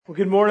Well,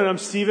 good morning. I'm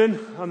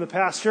Stephen. I'm the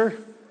pastor.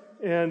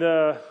 And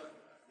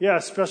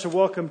special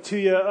welcome to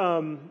you.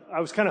 I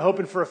was kind of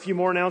hoping for a few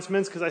more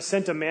announcements because I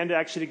sent Amanda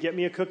actually to get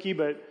me a cookie,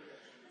 but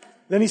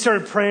then he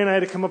started praying. I had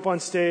to come up on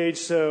stage.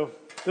 So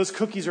those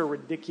cookies are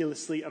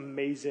ridiculously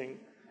amazing.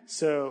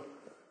 So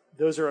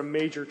those are a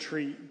major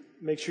treat.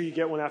 Make sure you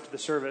get one after the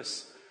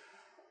service.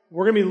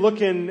 We're going to be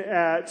looking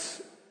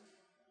at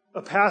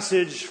a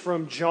passage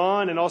from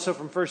John and also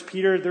from 1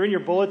 Peter. They're in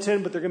your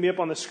bulletin, but they're going to be up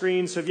on the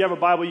screen. So if you have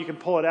a Bible, you can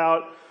pull it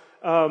out.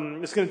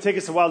 It's going to take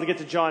us a while to get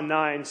to John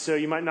 9, so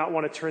you might not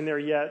want to turn there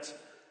yet.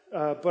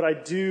 But I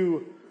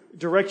do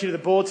direct you to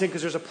the bulletin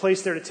because there's a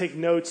place there to take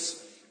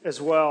notes as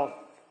well.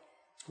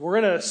 We're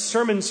in a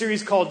sermon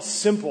series called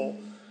Simple.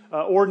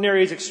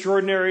 Ordinary is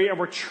extraordinary, and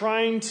we're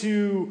trying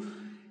to,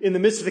 in the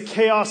midst of the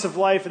chaos of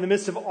life, in the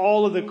midst of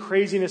all of the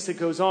craziness that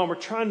goes on, we're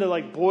trying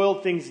to boil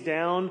things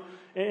down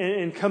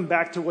and come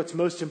back to what's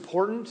most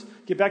important.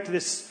 Get back to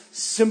this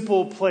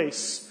simple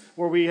place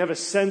where we have a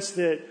sense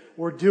that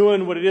we're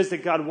doing what it is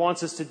that God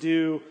wants us to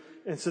do,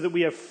 and so that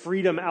we have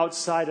freedom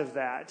outside of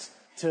that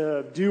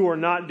to do or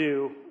not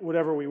do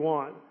whatever we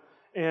want.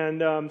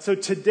 And so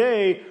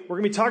today, we're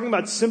going to be talking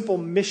about simple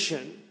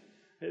mission,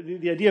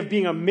 the idea of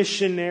being a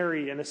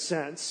missionary in a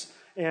sense.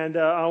 And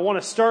I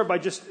want to start by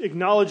just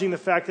acknowledging the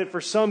fact that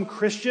for some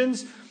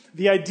Christians,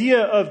 the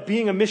idea of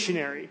being a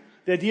missionary,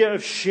 the idea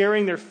of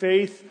sharing their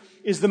faith,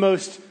 is the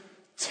most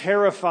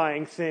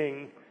terrifying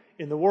thing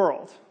in the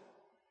world.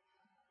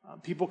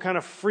 People kind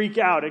of freak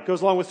out. It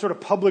goes along with sort of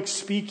public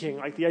speaking,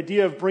 like the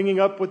idea of bringing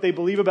up what they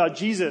believe about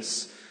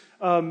Jesus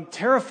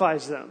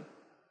terrifies them.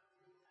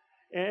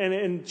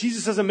 And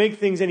Jesus doesn't make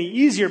things any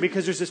easier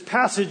because there's this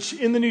passage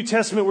in the New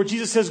Testament where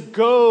Jesus says,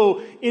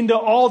 "Go into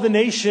all the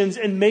nations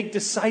and make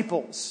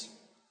disciples."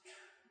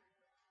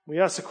 We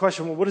ask the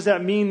question, well, what does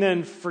that mean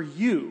then for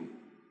you?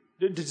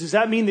 Does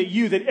that mean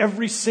that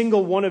every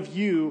single one of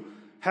you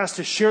has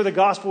to share the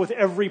gospel with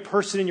every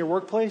person in your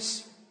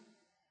workplace?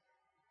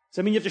 Does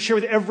that mean you have to share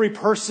with every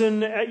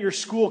person at your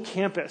school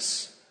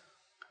campus?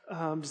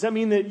 Does that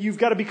mean that you've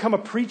got to become a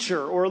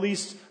preacher or at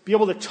least be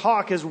able to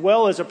talk as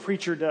well as a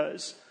preacher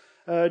does?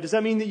 Does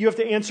that mean that you have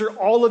to answer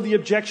all of the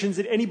objections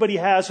that anybody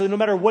has so that no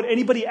matter what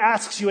anybody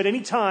asks you at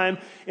any time,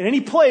 in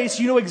any place,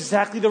 you know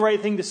exactly the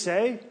right thing to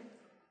say?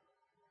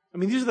 I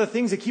mean, these are the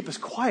things that keep us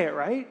quiet,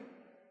 right?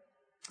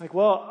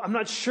 Well, I'm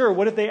not sure.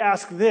 What if they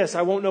ask this?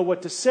 I won't know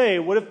what to say.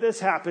 What if this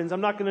happens? I'm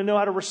not going to know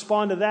how to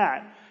respond to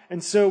that.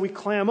 And so we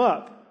clam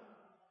up.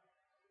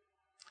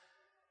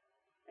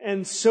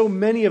 And so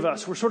many of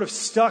us, we're sort of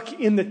stuck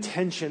in the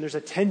tension. There's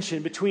a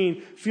tension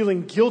between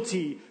feeling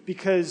guilty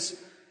because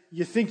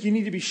you think you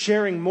need to be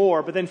sharing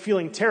more, but then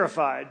feeling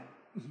terrified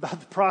about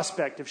the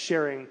prospect of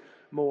sharing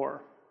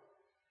more.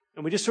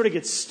 And we just sort of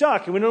get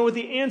stuck and we don't know what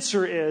the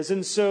answer is.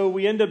 And so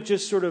we end up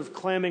just sort of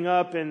clamming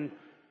up and,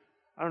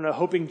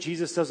 hoping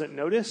Jesus doesn't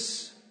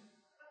notice.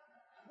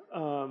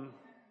 I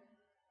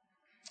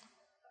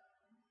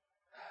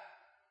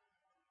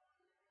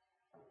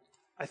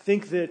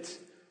think that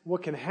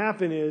what can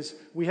happen is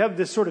we have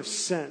this sort of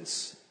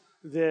sense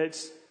that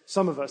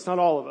some of us, not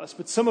all of us,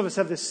 but some of us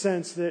have this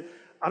sense that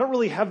I don't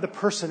really have the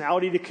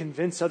personality to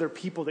convince other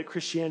people that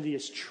Christianity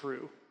is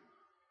true.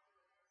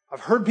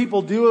 I've heard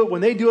people do it.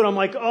 When they do it, I'm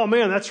like, oh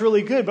man, that's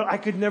really good, but I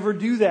could never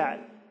do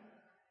that.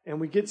 And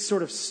we get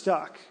sort of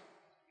stuck.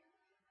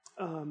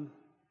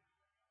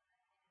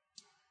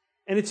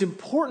 And it's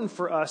important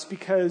for us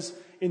because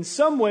in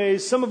some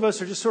ways, some of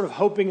us are just sort of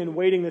hoping and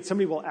waiting that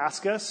somebody will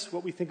ask us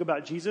what we think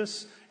about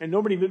Jesus, and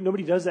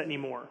nobody does that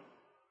anymore.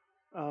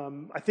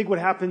 I think what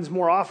happens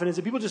more often is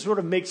that people just sort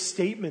of make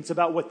statements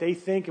about what they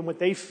think and what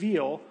they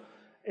feel,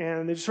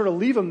 and they just sort of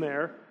leave them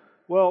there.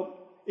 Well,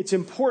 it's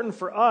important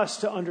for us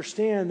to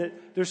understand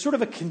that there's sort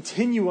of a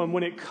continuum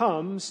when it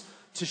comes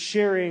to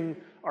sharing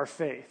our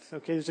faith.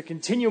 Okay, there's a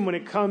continuum when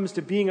it comes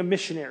to being a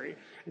missionary.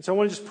 And so I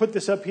want to just put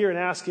this up here and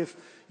ask if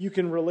you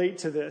can relate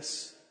to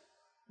this.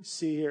 Let's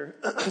see here.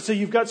 So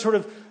you've got sort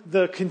of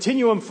the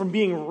continuum from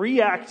being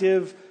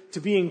reactive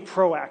to being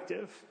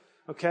proactive.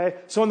 Okay?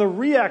 So on the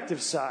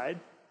reactive side,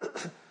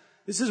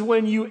 this is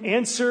when you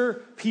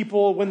answer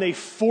people when they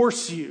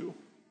force you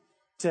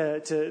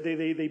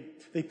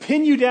they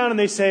pin you down and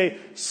they say,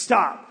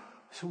 stop.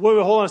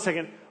 Wait, hold on a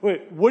second.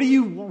 Wait, what do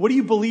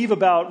you believe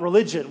about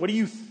religion? What do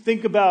you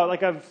think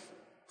about, I've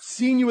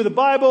seen you with the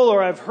Bible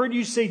or I've heard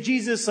you say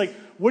Jesus,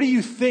 what do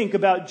you think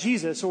about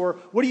Jesus? Or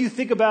what do you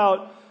think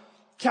about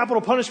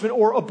capital punishment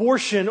or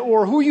abortion,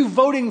 or who are you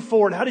voting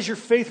for, and how does your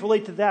faith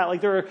relate to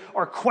that? There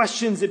are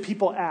questions that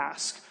people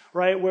ask,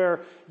 right?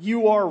 Where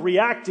you are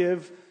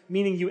reactive,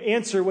 meaning you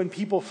answer when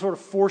people sort of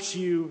force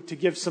you to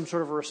give some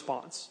sort of a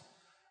response,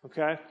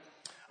 okay?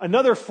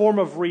 Another form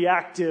of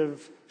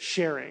reactive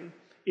sharing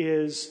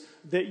is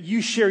that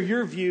you share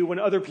your view when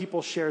other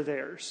people share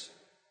theirs.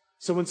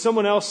 So when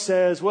someone else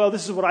says, well,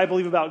 this is what I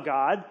believe about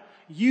God,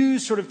 you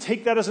sort of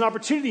take that as an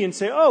opportunity and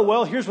say, oh,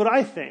 well, here's what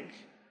I think.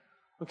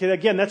 Okay,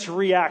 again, that's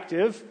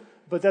reactive,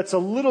 but that's a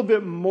little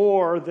bit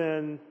more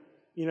than,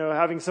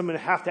 having someone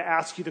have to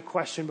ask you the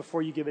question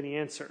before you give any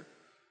answer.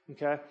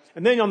 Okay?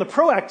 And then on the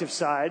proactive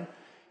side,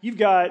 You've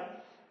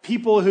got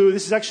people who,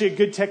 this is actually a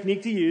good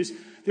technique to use,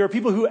 there are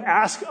people who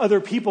ask other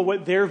people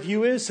what their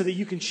view is so that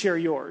you can share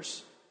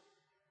yours.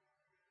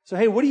 So,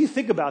 hey, what do you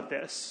think about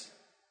this?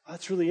 Oh,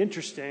 that's really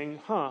interesting.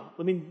 Help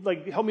me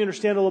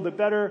understand a little bit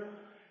better.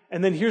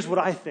 And then here's what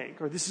I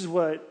think, or this is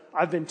what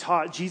I've been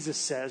taught Jesus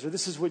says, or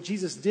this is what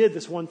Jesus did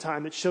this one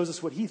time that shows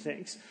us what he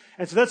thinks.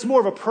 And so that's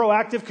more of a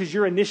proactive because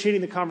you're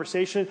initiating the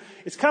conversation.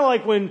 It's kind of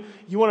like when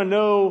you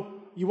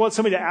want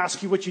somebody to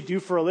ask you what you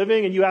do for a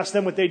living, and you ask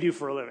them what they do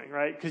for a living,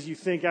 right? Because you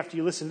think after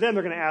you listen to them,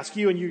 they're going to ask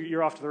you, and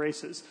you're off to the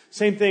races.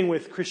 Same thing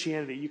with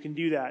Christianity. You can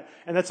do that.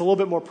 And that's a little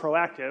bit more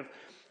proactive.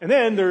 And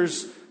then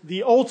there's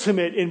the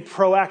ultimate in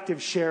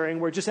proactive sharing,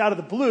 where just out of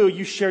the blue,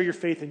 you share your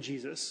faith in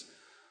Jesus.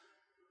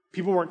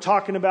 People weren't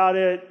talking about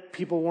it.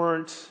 People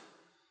weren't,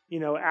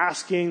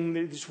 asking.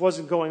 It just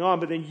wasn't going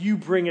on. But then you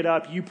bring it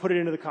up. You put it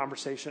into the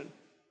conversation.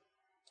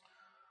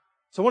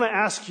 So I want to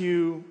ask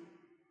you,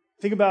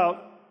 think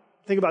about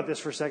this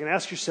for a second.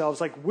 Ask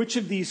yourselves, which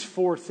of these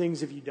 4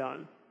 things have you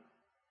done?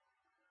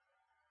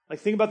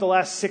 Think about the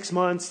last 6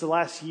 months, the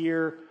last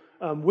year.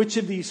 Which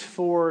of these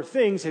 4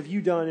 things have you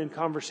done in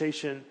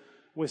conversation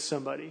with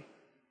somebody?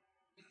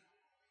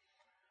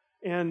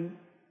 And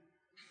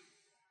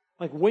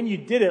when you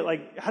did it,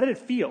 how did it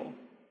feel?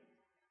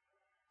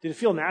 Did it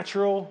feel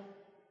natural?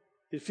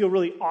 Did it feel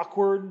really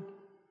awkward?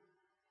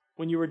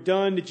 When you were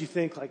done, did you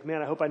think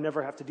man, I hope I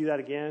never have to do that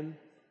again?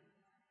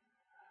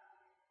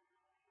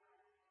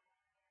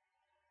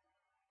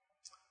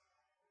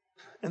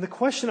 And the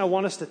question I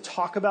want us to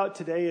talk about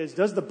today is,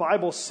 does the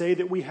Bible say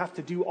that we have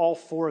to do all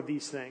 4 of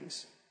these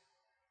things?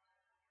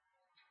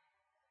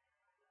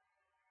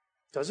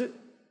 Does it?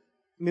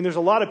 There's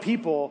a lot of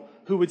people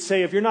who would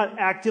say if you're not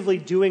actively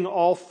doing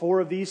all 4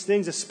 of these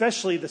things,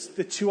 especially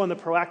the 2 on the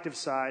proactive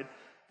side,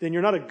 then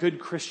you're not a good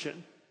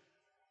Christian.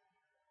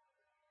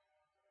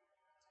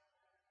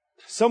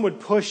 Some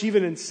would push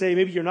even and say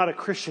maybe you're not a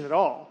Christian at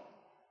all.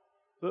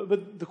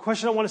 But the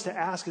question I want us to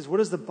ask is, what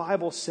does the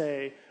Bible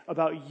say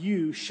about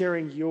you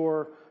sharing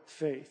your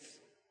faith?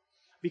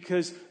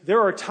 Because there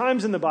are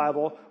times in the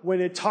Bible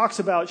when it talks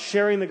about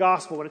sharing the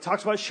gospel, when it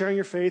talks about sharing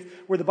your faith,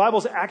 where the Bible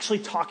is actually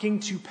talking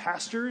to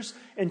pastors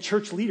and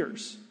church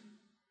leaders.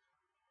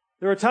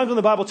 There are times when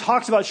the Bible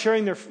talks about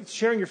sharing your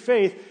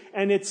faith,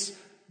 and it's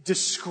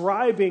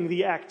describing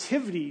the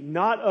activity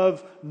not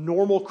of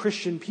normal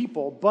Christian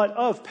people, but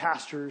of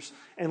pastors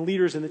and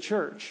leaders in the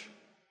church.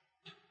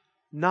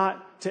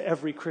 Not to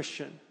every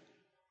Christian.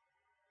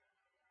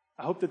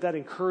 I hope that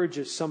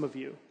encourages some of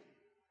you.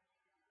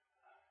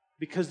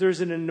 Because there's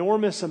an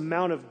enormous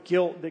amount of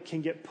guilt that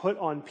can get put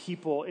on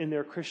people in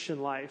their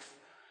Christian life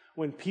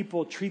when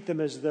people treat them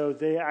as though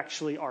they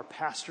actually are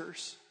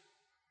pastors.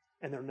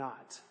 And they're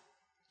not.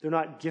 They're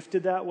not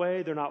gifted that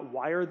way. They're not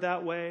wired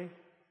that way.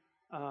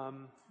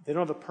 They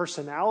don't have a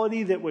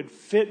personality that would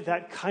fit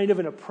that kind of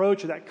an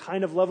approach or that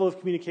kind of level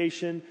of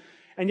communication.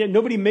 And yet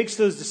nobody makes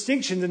those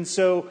distinctions. And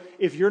so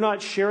if you're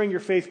not sharing your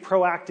faith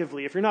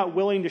proactively, if you're not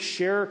willing to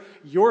share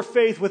your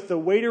faith with the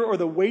waiter or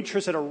the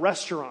waitress at a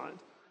restaurant,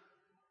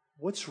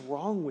 what's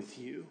wrong with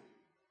you?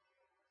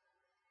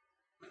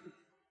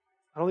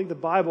 I don't think the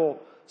Bible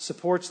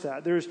supports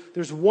that.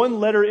 There's one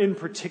letter in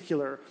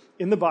particular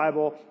in the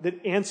Bible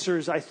that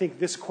answers, I think,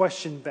 this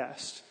question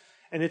best.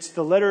 And it's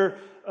the letter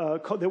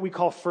that we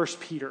call 1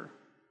 Peter.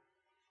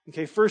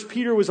 Okay, 1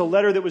 Peter was a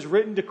letter that was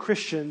written to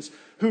Christians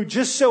who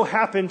just so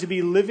happened to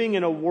be living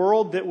in a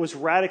world that was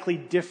radically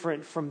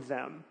different from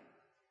them.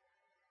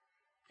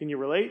 Can you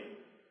relate?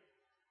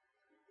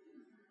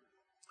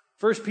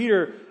 1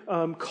 Peter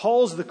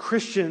calls the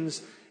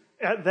Christians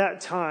at that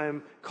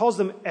time, calls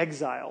them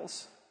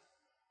exiles.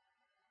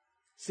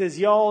 He says,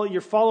 y'all,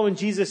 you're following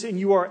Jesus and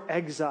you are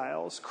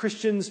exiles.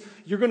 Christians,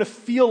 you're going to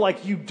feel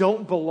like you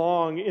don't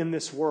belong in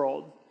this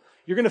world.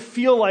 You're going to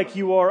feel like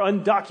you are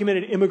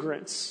undocumented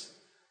immigrants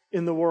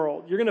in the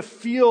world. You're going to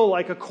feel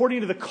like,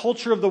 according to the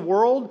culture of the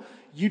world,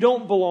 you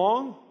don't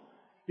belong.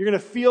 You're going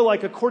to feel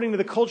like, according to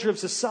the culture of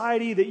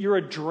society, that you're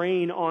a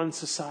drain on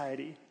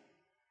society.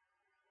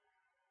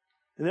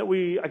 And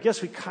that I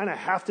guess we kind of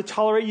have to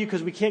tolerate you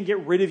because we can't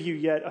get rid of you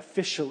yet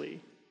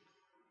officially.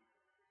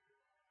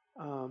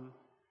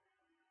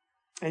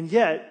 And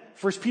yet,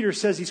 1 Peter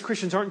says these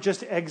Christians aren't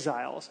just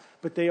exiles,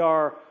 but they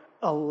are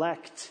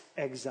elect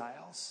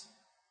exiles.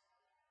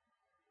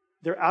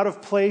 They're out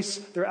of place,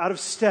 they're out of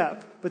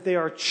step, but they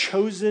are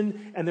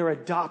chosen and they're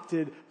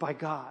adopted by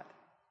God.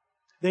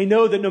 They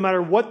know that no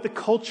matter what the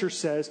culture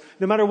says,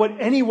 no matter what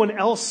anyone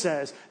else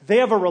says, they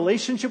have a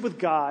relationship with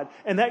God,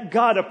 and that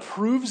God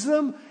approves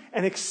them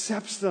and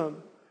accepts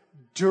them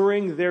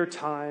during their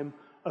time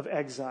of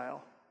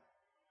exile.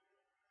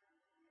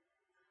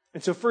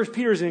 And so 1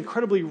 Peter is an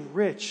incredibly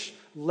rich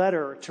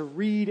letter to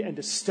read and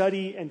to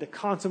study and to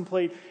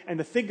contemplate and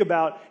to think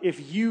about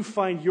if you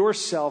find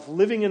yourself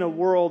living in a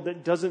world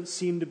that doesn't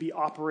seem to be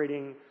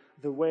operating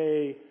the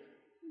way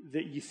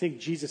that you think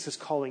Jesus is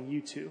calling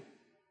you to.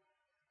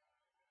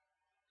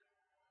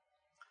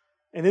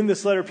 And in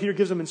this letter, Peter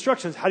gives them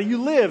instructions. How do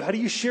you live? How do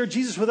you share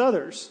Jesus with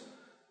others?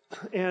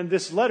 And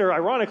this letter,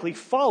 ironically,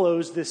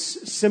 follows this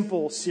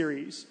simple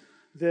series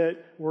that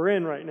we're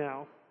in right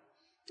now.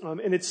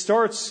 And it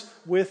starts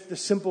with the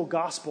simple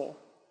gospel.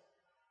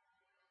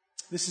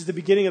 This is the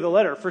beginning of the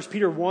letter. 1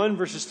 Peter 1,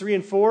 verses 3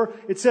 and 4.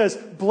 It says,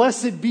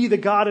 "Blessed be the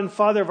God and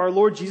Father of our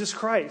Lord Jesus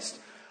Christ.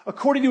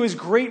 According to his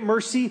great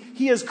mercy,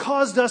 he has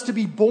caused us to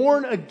be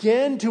born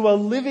again to a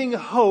living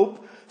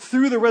hope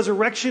through the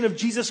resurrection of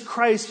Jesus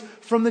Christ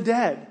from the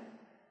dead."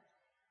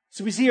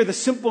 So we see here the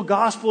simple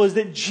gospel is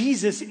that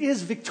Jesus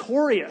is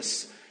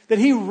victorious, that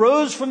he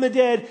rose from the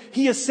dead,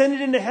 he ascended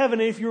into heaven.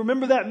 And if you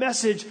remember that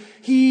message,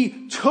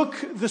 he took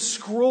the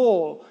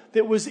scroll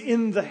that was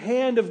in the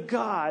hand of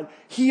God.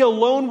 He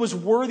alone was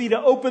worthy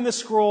to open the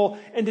scroll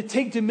and to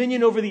take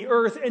dominion over the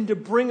earth and to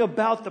bring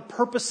about the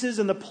purposes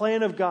and the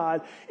plan of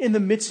God in the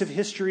midst of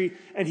history.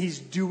 And he's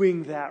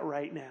doing that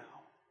right now.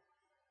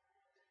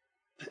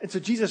 And so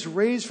Jesus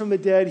raised from the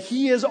dead.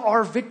 He is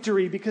our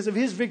victory. Because of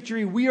his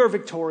victory, we are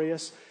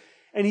victorious.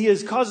 And he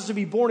has caused us to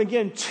be born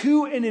again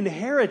to an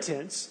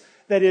inheritance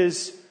that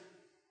is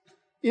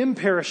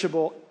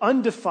imperishable,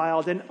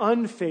 undefiled, and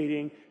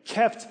unfading,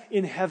 kept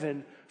in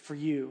heaven for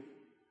you.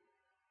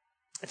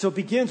 And so it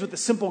begins with the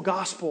simple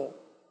gospel.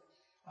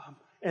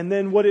 And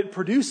then what it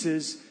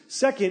produces,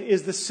 second,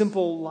 is the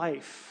simple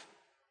life.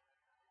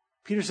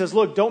 Peter says,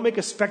 look, don't make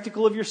a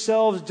spectacle of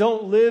yourselves.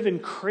 Don't live in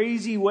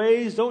crazy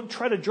ways. Don't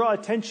try to draw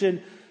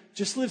attention.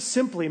 Just live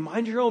simply.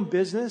 Mind your own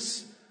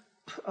business.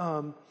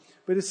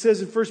 But it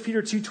says in 1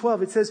 Peter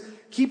 2:12, it says,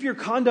 keep your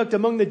conduct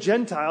among the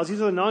Gentiles,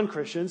 these are the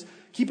non-Christians,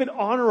 keep it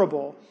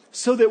honorable,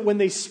 so that when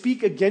they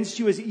speak against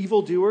you as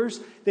evildoers,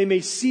 they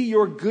may see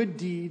your good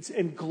deeds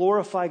and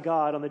glorify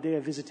God on the day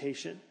of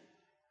visitation.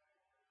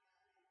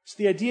 So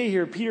the idea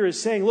here, Peter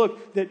is saying,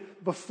 look,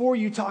 that before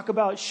you talk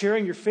about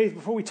sharing your faith,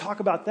 before we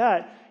talk about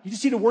that, you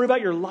just need to worry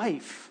about your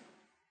life.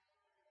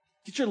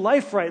 Get your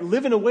life right.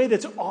 Live in a way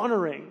that's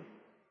honoring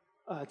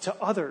to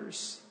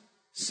others,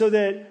 so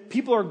that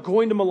people are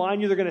going to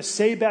malign you. They're going to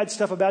say bad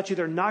stuff about you.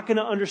 They're not going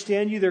to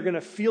understand you. They're going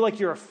to feel like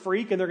you're a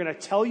freak, and they're going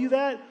to tell you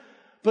that.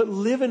 But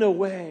live in a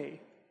way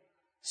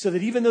so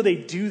that even though they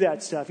do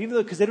that stuff, even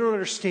though because they don't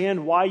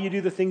understand why you do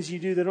the things you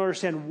do, they don't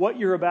understand what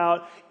you're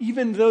about,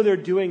 even though they're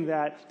doing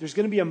that, there's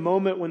going to be a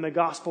moment when the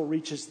gospel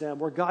reaches them,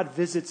 where God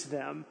visits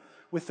them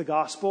with the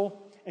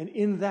gospel. And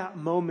in that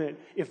moment,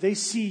 if they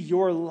see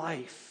your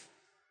life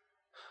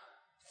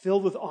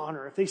filled with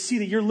honor, if they see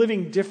that you're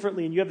living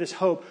differently and you have this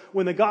hope,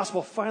 when the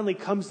gospel finally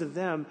comes to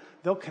them,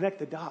 they'll connect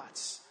the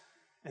dots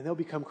and they'll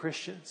become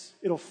Christians.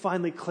 It'll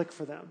finally click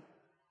for them.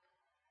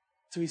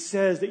 So he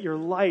says that your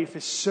life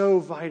is so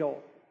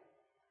vital.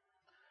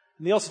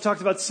 And they also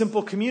talked about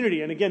simple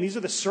community. And again, these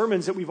are the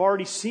sermons that we've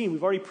already seen.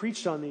 We've already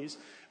preached on these.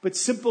 But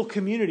simple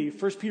community,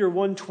 1 Peter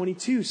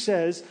 1:22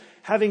 says,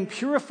 having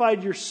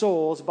purified your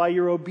souls by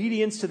your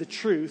obedience to the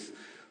truth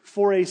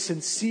for a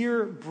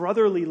sincere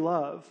brotherly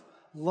love,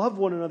 love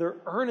one another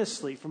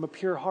earnestly from a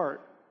pure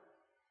heart.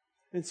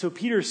 And so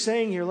Peter's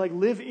saying here, like,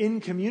 live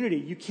in community.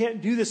 You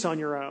can't do this on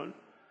your own.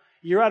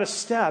 You're out of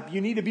step. You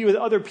need to be with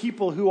other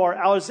people who are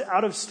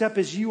out of step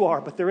as you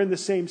are, but they're in the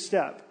same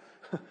step,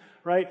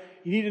 right?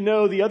 You need to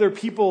know the other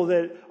people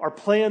that are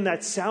playing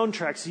that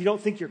soundtrack so you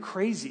don't think you're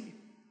crazy.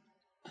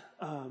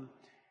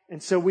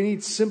 And so we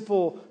need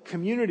simple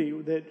community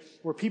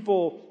where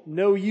people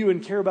know you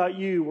and care about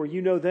you, where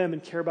you know them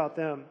and care about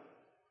them.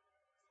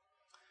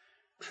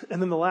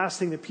 And then the last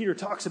thing that Peter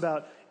talks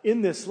about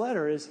in this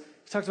letter is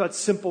he talks about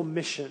simple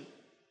mission.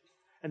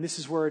 And this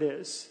is where it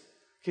is.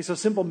 Okay, so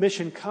simple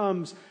mission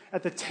comes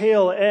at the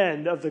tail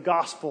end of the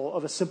gospel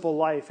of a simple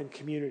life and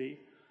community.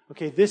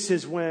 Okay, this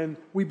is when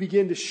we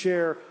begin to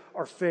share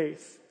our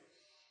faith.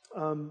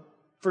 1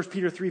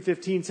 Peter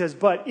 3:15 says,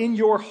 but in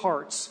your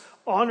hearts,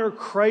 honor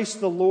Christ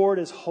the Lord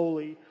as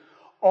holy,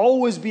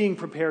 always being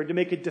prepared to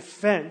make a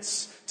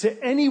defense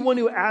to anyone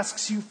who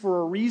asks you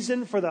for a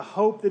reason for the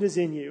hope that is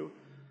in you,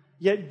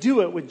 yet do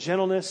it with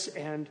gentleness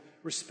and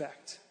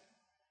respect.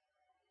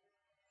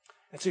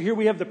 And so here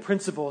we have the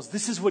principles.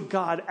 This is what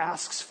God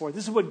asks for.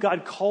 This is what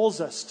God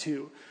calls us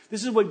to.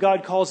 This is what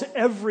God calls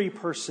every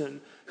person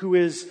who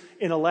is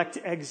in elect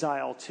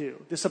exile to.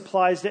 This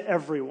applies to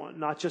everyone,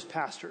 not just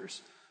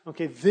pastors.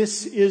 Okay,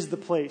 this is the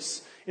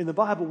place in the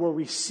Bible where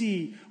we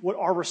see what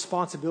our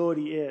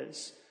responsibility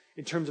is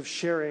in terms of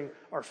sharing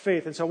our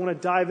faith. And so I want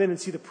to dive in and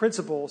see the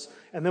principles,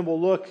 and then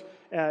we'll look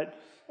at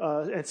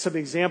some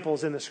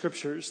examples in the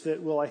scriptures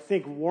that will, I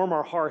think, warm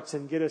our hearts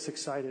and get us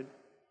excited.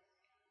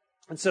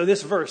 And so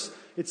this verse,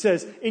 it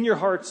says, in your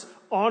hearts,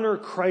 honor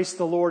Christ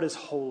the Lord as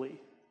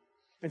holy.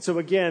 And so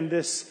again,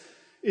 this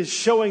is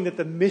showing that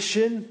the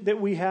mission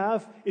that we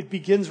have, it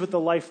begins with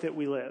the life that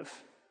we live.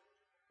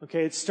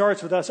 Okay, it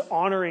starts with us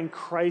honoring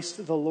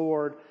Christ the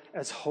Lord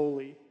as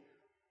holy.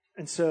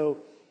 And so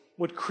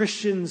what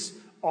Christians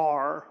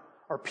are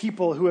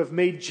people who have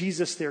made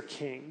Jesus their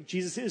king.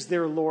 Jesus is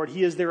their Lord.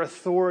 He is their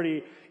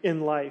authority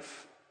in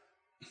life.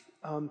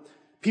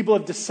 People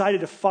have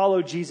decided to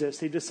follow Jesus.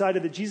 They've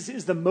decided that Jesus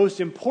is the most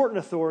important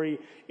authority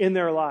in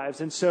their lives.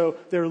 And so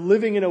they're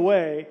living in a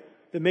way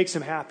that makes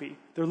them happy.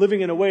 They're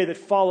living in a way that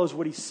follows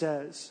what he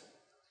says.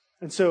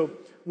 And so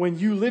when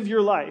you live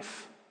your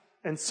life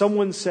and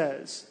someone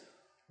says,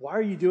 Why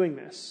are you doing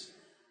this?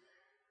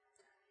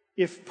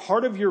 If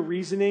part of your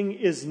reasoning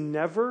is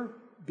never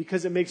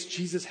because it makes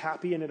Jesus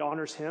happy and it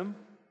honors him,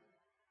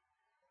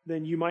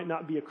 then you might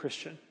not be a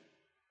Christian.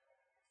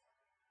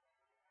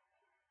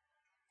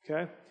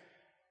 Okay?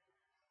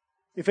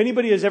 If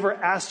anybody has ever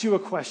asked you a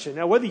question,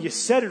 now whether you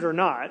said it or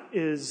not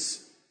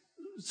is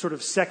sort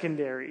of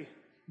secondary,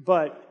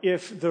 but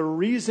if the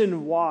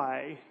reason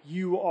why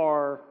you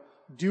are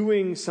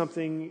doing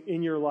something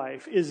in your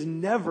life is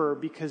never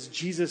because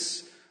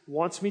Jesus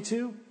wants me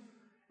to,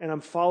 and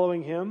I'm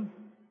following him,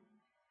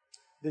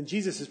 then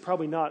Jesus is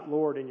probably not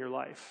Lord in your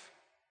life.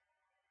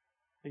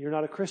 And you're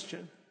not a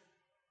Christian.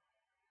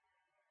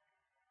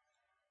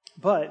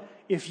 But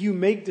if you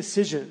make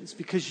decisions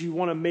because you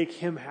want to make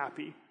him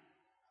happy,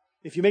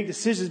 if you make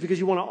decisions because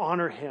you want to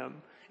honor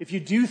him, if you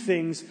do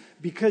things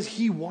because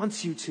he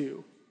wants you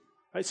to,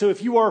 right? So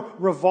if you are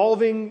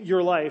revolving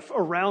your life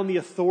around the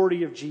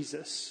authority of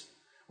Jesus,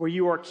 where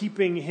you are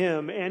keeping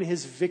him and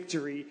his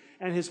victory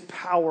and his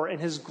power and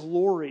his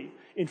glory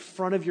in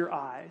front of your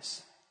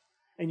eyes,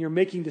 and you're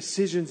making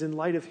decisions in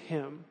light of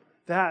him,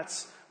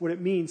 that's what it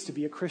means to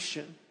be a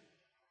Christian.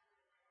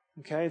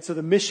 Okay? And so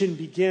the mission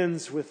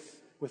begins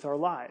with our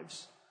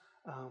lives.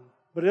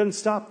 But it doesn't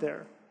stop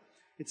there.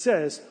 It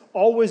says,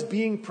 always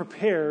being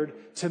prepared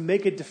to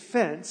make a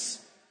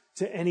defense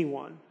to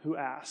anyone who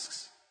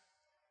asks.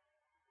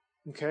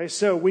 Okay?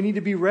 So we need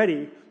to be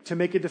ready to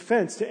make a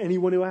defense to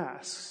anyone who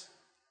asks.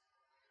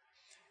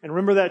 And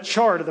remember that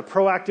chart of the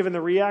proactive and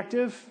the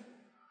reactive?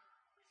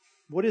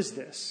 What is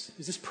this?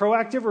 Is this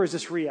proactive or is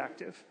this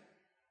reactive?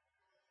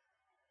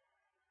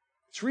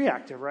 It's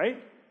reactive,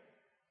 right?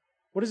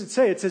 What does it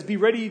say? It says, be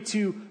ready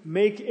to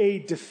make a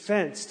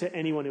defense to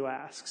anyone who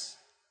asks.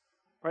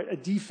 Right? A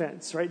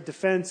defense, right?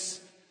 Defense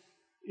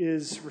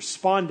is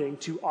responding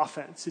to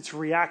offense. It's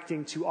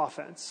reacting to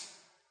offense.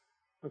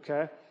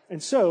 Okay?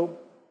 And so,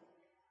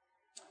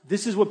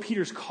 this is what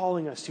Peter's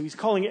calling us to. He's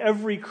calling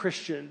every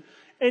Christian,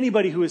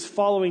 anybody who is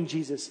following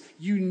Jesus,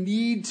 you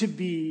need to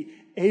be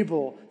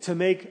able to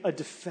make a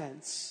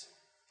defense.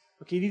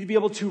 Okay? You need to be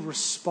able to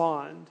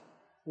respond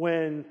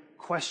when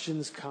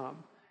questions come.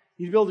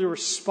 You need to be able to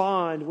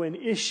respond when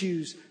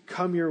issues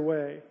come your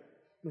way.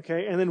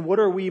 Okay, and then what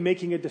are we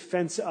making a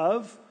defense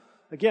of?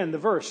 Again, the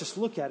verse, just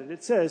look at it.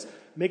 It says,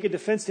 make a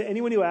defense to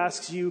anyone who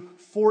asks you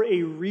for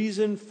a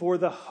reason for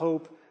the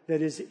hope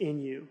that is in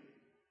you.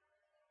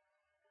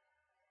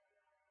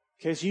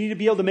 Okay, so you need to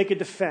be able to make a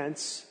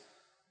defense,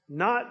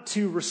 not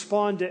to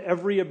respond to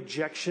every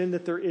objection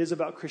that there is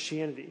about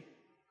Christianity.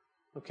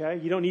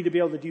 Okay, you don't need to be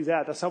able to do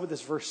that. That's not what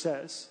this verse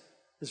says.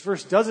 This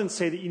verse doesn't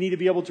say that you need to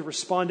be able to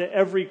respond to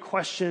every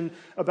question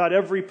about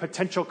every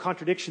potential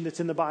contradiction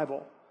that's in the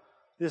Bible.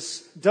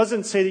 This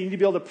doesn't say that you need to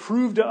be able to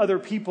prove to other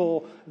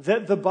people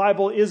that the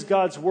Bible is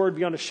God's word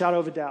beyond a shadow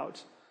of a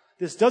doubt.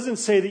 This doesn't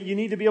say that you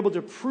need to be able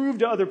to prove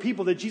to other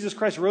people that Jesus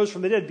Christ rose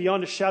from the dead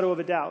beyond a shadow of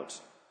a doubt.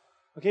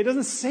 Okay, it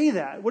doesn't say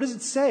that. What does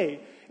it say?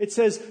 It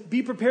says,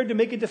 be prepared to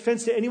make a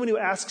defense to anyone who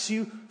asks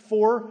you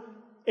for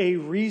a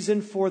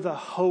reason for the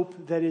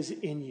hope that is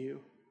in you.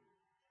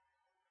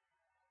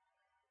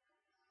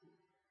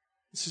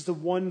 This is the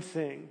one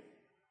thing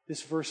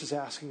this verse is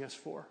asking us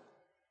for.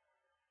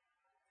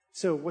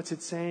 So what's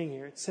it saying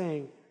here? It's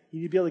saying you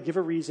need to be able to give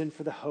a reason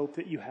for the hope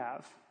that you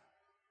have.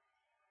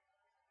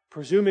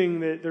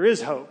 Presuming that there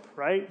is hope,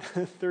 right?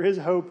 There is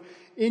hope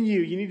in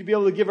you. You need to be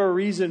able to give a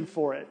reason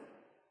for it.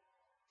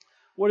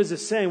 What is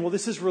this saying? Well,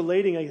 this is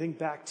relating, I think,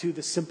 back to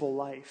the simple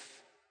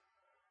life.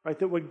 Right?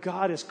 That what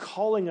God is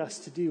calling us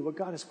to do, what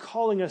God is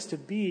calling us to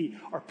be,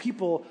 are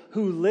people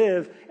who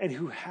live and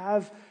who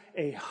have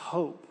a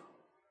hope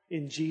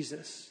in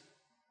Jesus.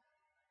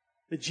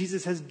 That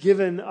Jesus has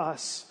given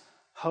us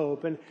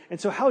hope. And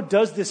so how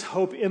does this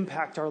hope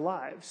impact our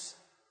lives?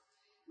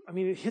 I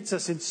mean, it hits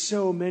us in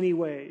so many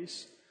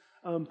ways.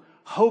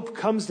 Hope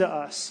comes to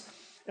us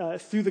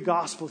through the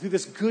gospel, through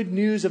this good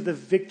news of the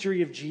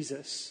victory of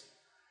Jesus.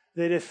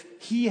 That if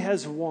he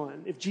has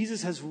won, if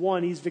Jesus has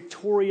won, he's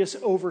victorious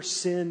over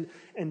sin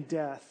and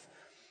death,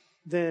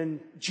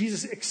 then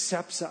Jesus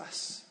accepts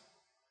us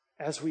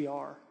as we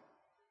are.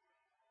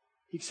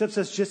 He accepts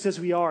us just as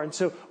we are. And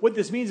so what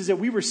this means is that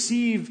we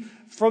receive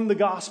from the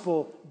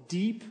gospel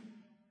deep,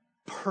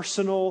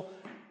 personal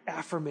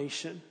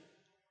affirmation.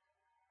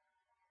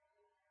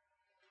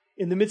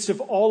 In the midst of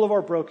all of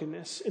our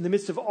brokenness, in the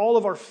midst of all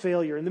of our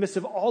failure, in the midst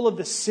of all of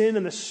the sin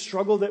and the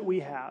struggle that we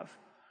have,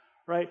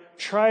 right?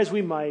 Try as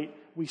we might,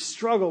 we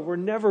struggle. We're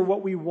never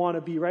what we want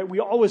to be, right? We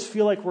always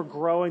feel like we're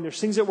growing. There's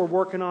things that we're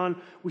working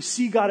on. We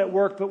see God at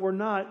work, but we're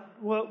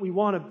not what we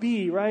want to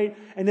be, right?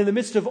 And in the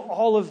midst of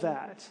all of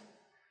that,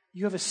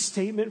 you have a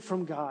statement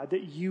from God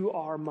that you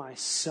are my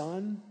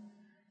son,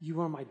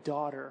 you are my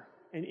daughter,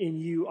 and in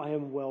you I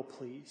am well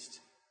pleased.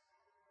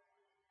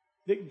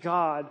 That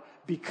God,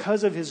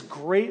 because of his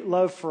great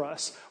love for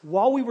us,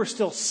 while we were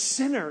still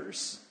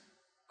sinners,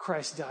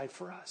 Christ died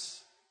for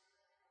us.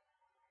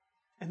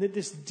 And that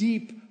this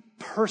deep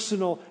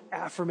personal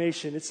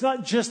affirmation, it's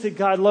not just that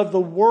God loved the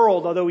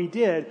world, although he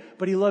did,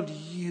 but he loved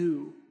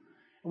you.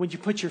 And when you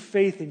put your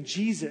faith in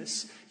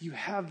Jesus, you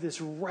have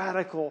this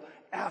radical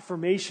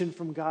affirmation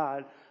from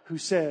God who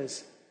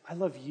says, I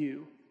love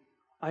you.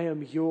 I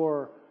am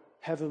your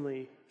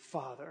heavenly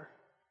Father,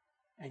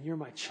 and you're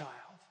my child.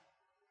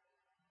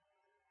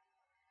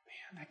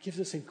 Man, that gives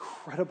us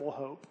incredible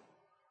hope.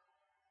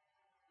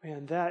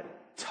 Man,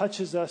 that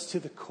touches us to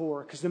the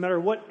core, because no matter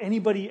what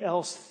anybody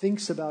else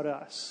thinks about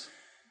us,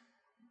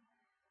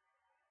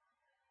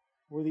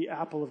 we're the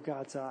apple of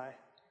God's eye.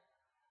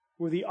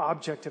 We're the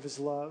object of his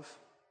love.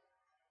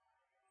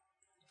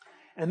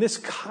 And this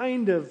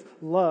kind of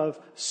love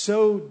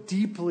so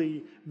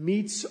deeply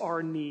meets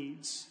our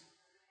needs.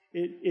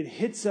 It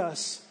hits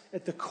us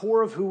at the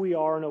core of who we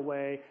are in a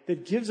way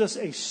that gives us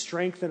a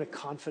strength and a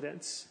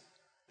confidence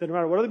that no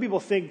matter what other people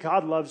think,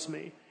 God loves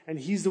me, and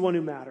he's the one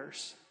who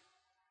matters.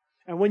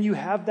 And when you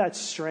have that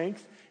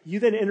strength, you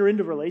then enter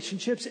into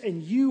relationships,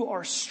 and you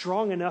are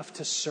strong enough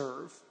to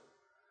serve.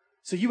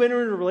 So you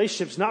enter into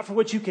relationships not for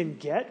what you can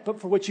get, but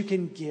for what you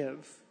can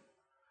give.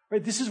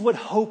 Right? This is what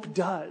hope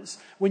does.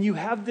 When you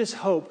have this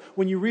hope,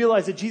 when you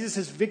realize that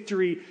Jesus'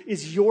 victory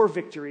is your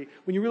victory,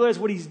 when you realize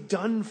what he's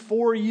done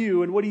for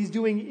you and what he's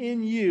doing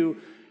in you,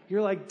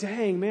 you're like,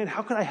 dang, man,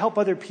 how can I help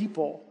other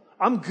people?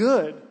 I'm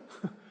good.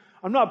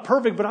 I'm not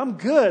perfect, but I'm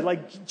good.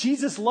 Like,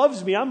 Jesus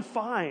loves me. I'm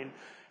fine.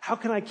 How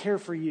can I care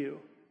for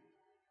you?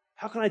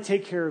 How can I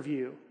take care of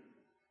you?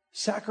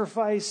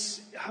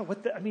 Sacrifice.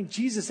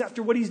 Jesus,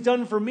 after what he's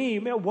done for me,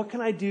 man, what can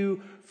I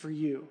do for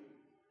you?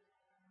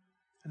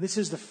 And this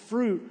is the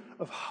fruit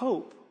of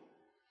hope.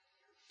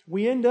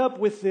 We end up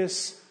with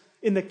this,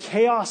 in the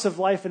chaos of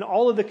life and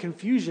all of the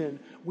confusion,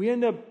 we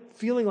end up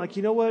feeling like,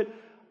 you know what?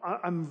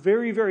 I'm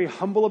very, very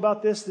humble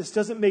about this. This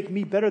doesn't make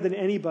me better than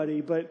anybody,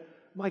 but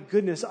my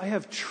goodness, I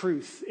have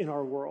truth in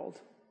our world.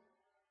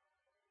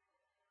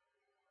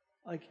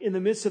 Like, in the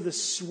midst of the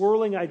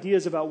swirling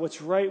ideas about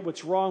what's right,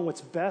 what's wrong,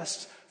 what's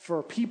best for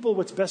our people,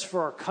 what's best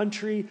for our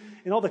country,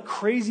 and all the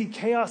crazy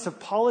chaos of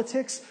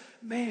politics,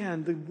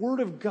 man, the Word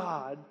of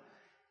God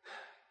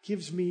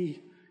gives me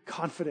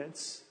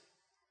confidence.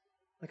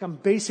 Like, I'm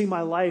basing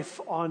my life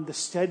on the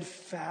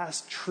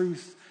steadfast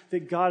truth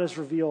that God has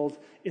revealed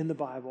in the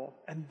Bible.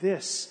 And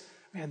this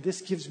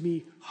gives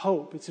me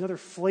hope. It's another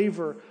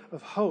flavor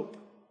of hope.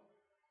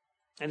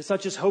 And it's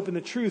not just hope in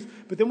the truth,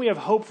 but then we have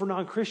hope for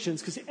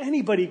non-Christians, because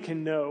anybody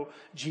can know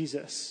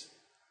Jesus.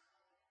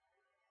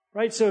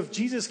 Right? So if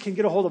Jesus can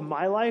get a hold of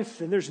my life,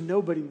 then there's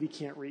nobody that he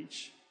can't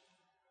reach.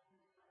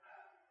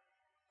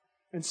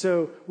 And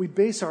so we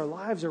base our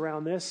lives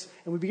around this,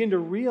 and we begin to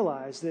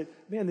realize that,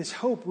 man, this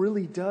hope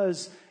really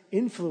does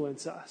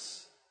influence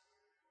us.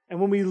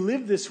 And when we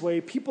live this way,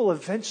 people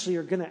eventually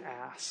are going to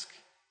ask.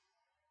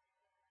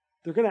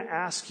 They're going to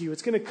ask you.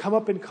 It's going to come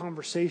up in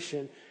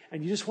conversation,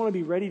 and you just want to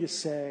be ready to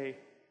say,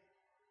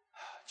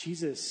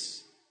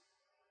 Jesus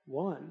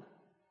won.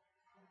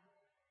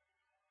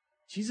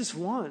 Jesus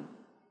won.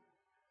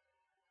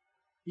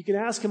 You can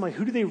ask him, like,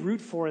 who do they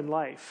root for in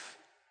life?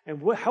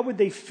 And how would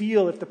they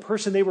feel if the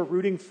person they were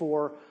rooting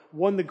for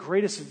won the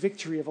greatest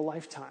victory of a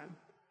lifetime?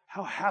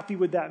 How happy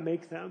would that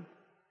make them?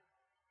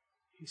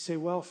 You say,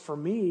 well, for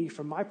me,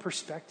 from my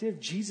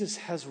perspective, Jesus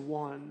has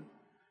won.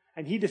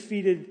 And he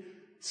defeated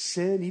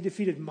sin. He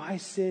defeated my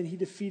sin.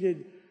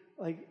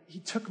 He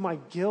took my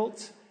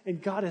guilt,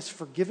 and God has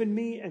forgiven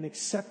me and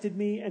accepted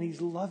me, and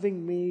he's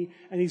loving me,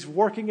 and he's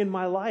working in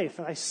my life,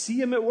 and I see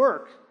him at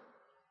work.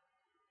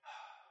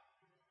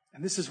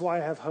 And this is why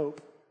I have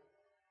hope.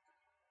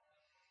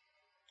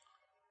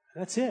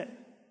 That's it.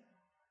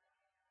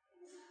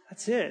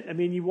 That's it. I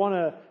mean, you want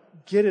to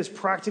get as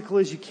practical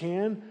as you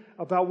can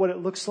about what it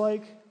looks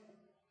like.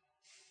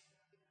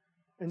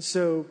 And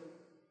so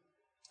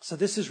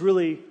this is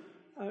really,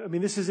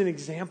 this is an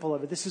example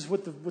of it. This is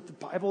what the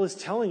Bible is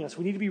telling us.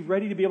 We need to be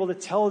ready to be able to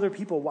tell other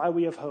people why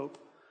we have hope,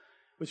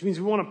 which means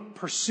we want to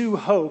pursue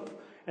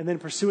hope and then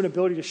pursue an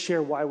ability to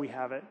share why we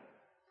have it.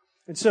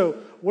 And so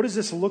what does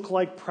this look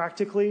like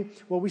practically?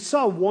 Well, we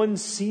saw one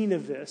scene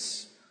of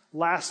this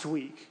last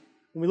week.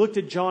 When we looked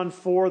at John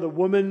 4, the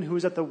woman who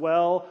was at the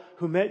well,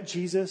 who met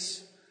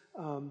Jesus,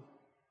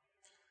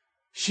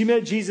 she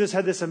met Jesus,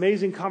 had this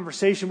amazing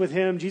conversation with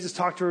him. Jesus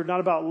talked to her not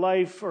about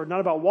life or not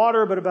about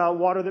water, but about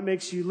water that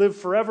makes you live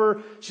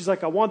forever. She's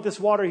like, I want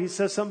this water. He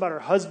says something about her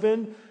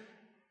husband.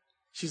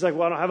 She's like,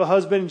 well, I don't have a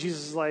husband. And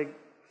Jesus is like,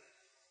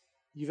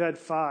 you've had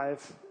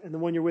 5, and the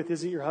one you're with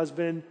isn't your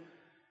husband.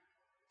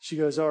 She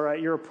goes, all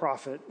right, you're a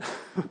prophet.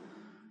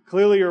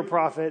 Clearly you're a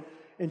prophet.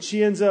 And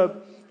she ends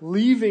up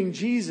leaving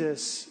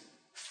Jesus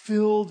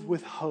filled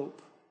with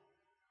hope.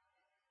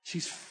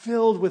 She's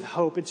filled with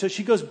hope. And so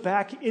she goes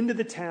back into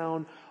the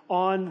town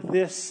on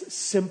this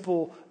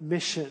simple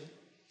mission.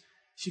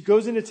 She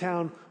goes into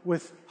town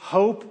with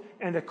hope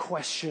and a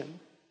question.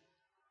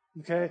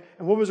 Okay?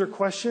 And what was her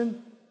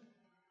question?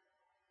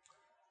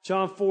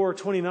 John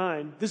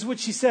 4:29. This is what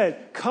she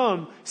said.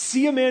 Come,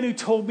 see a man who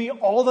told me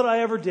all that I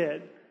ever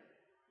did.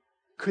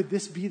 Could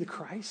this be the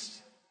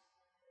Christ?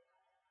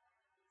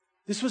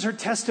 This was her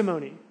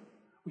testimony.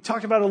 We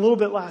talked about it a little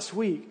bit last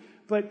week.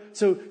 But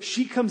so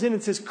she comes in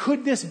and says,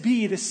 could this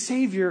be the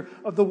Savior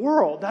of the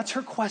world? That's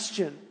her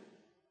question.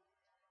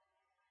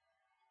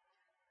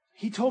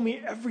 He told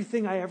me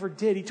everything I ever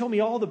did. He told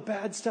me all the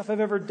bad stuff I've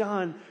ever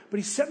done, but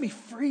he set me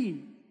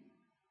free.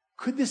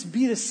 Could this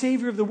be the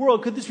Savior of the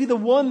world? Could this be the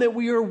one that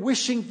we are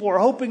wishing for,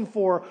 hoping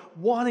for,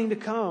 wanting to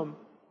come?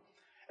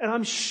 And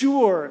I'm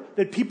sure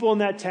that people in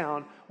that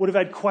town would have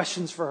had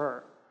questions for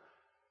her.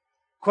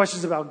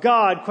 Questions about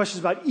God, questions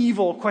about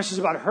evil, questions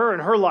about her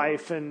and her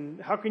life. And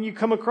how can you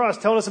come across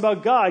telling us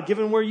about God,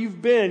 given where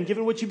you've been,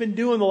 given what you've been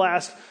doing the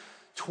last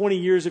 20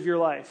 years of your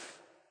life?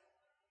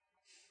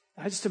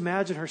 I just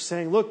imagine her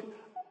saying, look,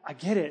 I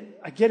get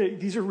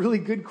it. These are really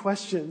good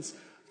questions.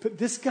 But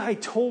this guy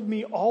told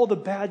me all the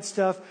bad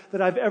stuff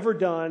that I've ever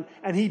done,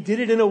 and he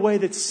did it in a way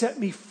that set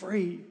me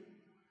free.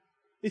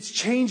 It's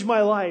changed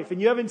my life,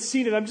 and you haven't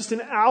seen it. I'm just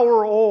an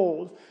hour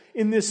old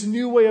in this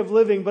new way of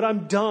living, but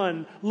I'm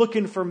done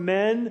looking for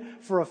men,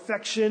 for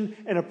affection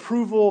and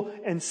approval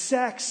and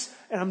sex,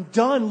 and I'm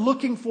done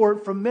looking for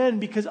it from men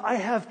because I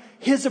have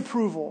his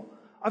approval.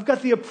 I've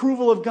got the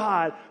approval of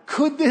God.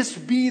 Could this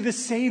be the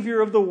Savior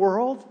of the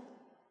world?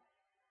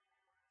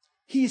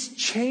 He's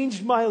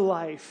changed my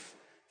life.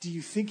 Do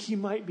you think he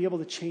might be able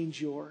to change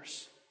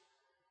yours?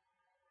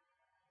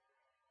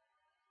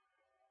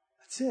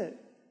 That's it.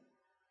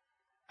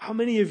 How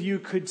many of you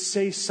could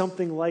say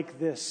something like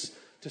this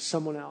to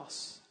someone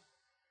else?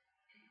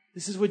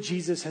 This is what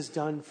Jesus has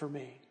done for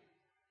me.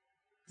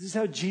 This is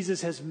how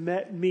Jesus has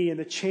met me and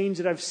the change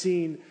that I've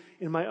seen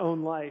in my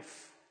own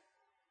life.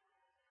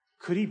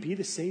 Could he be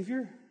the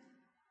Savior?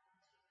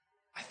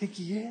 I think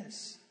he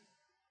is.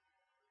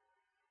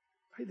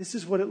 Right? This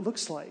is what it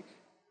looks like.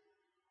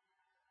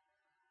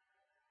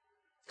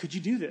 Could you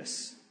do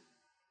this?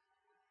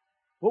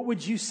 What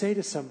would you say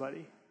to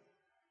somebody?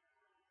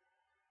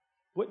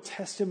 What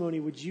testimony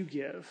would you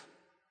give?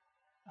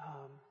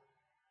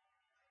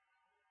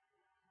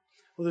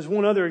 Well, there's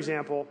one other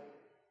example.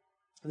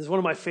 This is one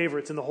of my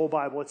favorites in the whole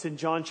Bible. It's in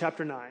John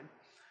chapter 9.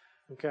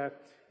 Okay?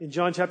 In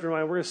John chapter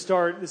 9, we're going to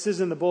start, this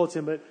is in the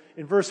bulletin, but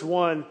in verse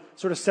 1,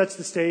 sort of sets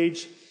the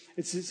stage.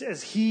 It says,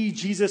 as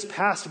Jesus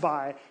passed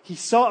by, he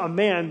saw a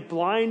man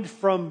blind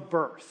from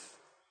birth.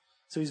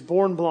 So he's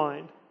born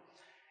blind.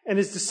 And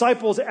his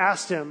disciples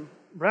asked him,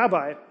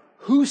 Rabbi,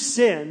 who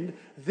sinned,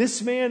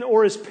 this man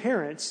or his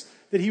parents,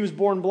 that he was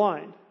born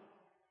blind?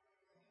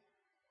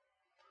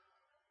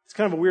 It's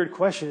kind of a weird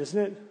question,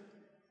 isn't it?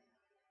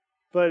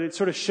 But it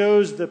sort of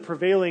shows the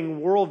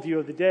prevailing worldview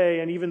of the day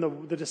and even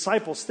the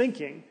disciples'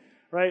 thinking,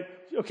 right?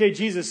 Okay,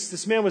 Jesus,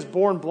 this man was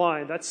born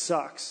blind. That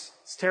sucks.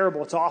 It's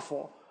terrible. It's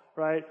awful,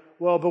 right?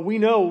 Well, but we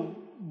know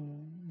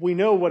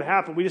what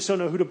happened. We just don't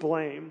know who to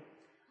blame.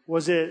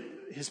 Was it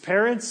his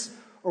parents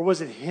or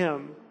was it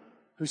him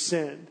who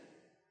sinned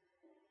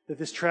that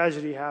this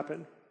tragedy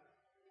happened?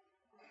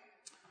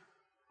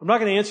 I'm not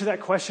going to answer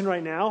that question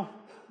right now,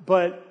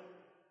 but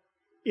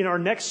in our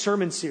next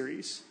sermon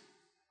series,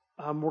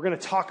 we're going to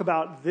talk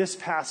about this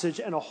passage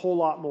and a whole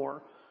lot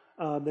more.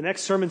 The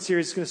next sermon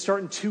series is going to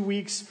start in 2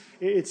 weeks.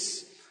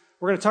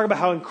 We're going to talk about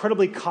how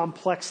incredibly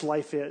complex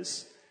life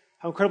is,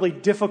 how incredibly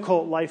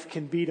difficult life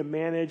can be to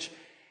manage.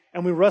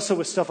 And we wrestle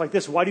with stuff like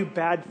this. Why do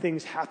bad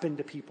things happen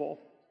to people?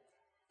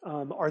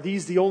 Are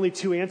these the only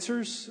two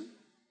answers?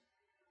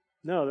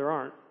 No, there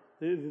aren't.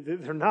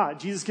 They're not.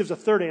 Jesus gives a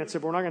third answer,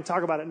 but we're not going to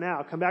talk about it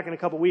now. Come back in a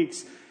couple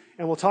weeks,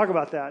 and we'll talk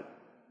about that.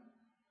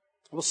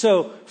 Well,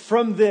 so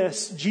from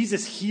this,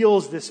 Jesus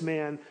heals this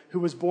man who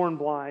was born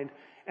blind,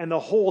 and the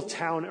whole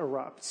town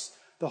erupts.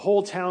 The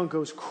whole town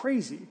goes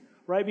crazy,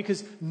 right?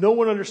 Because no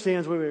one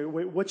understands, wait,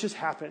 what just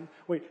happened?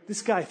 Wait,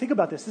 this guy, think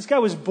about this. This guy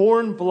was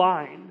born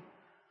blind.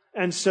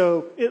 And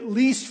so at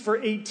least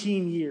for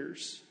 18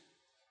 years,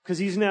 because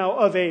he's now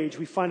of age.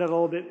 We find out a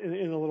little bit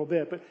in a little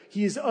bit, but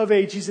he is of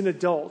age. He's an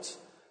adult.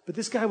 But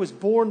this guy was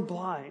born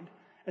blind.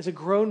 As a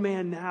grown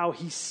man now,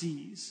 he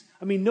sees.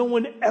 I mean, no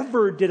one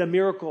ever did a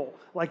miracle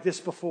like this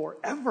before,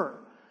 ever.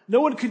 No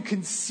one could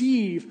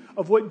conceive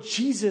of what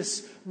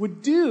Jesus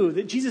would do,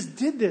 that Jesus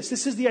did this.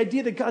 This is the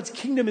idea that God's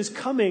kingdom is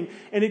coming,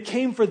 and it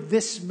came for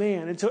this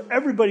man. And so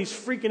everybody's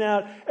freaking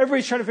out.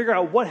 Everybody's trying to figure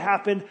out what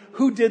happened,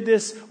 who did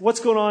this, what's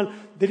going on.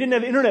 They didn't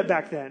have internet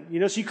back then,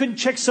 so you couldn't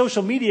check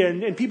social media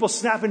and people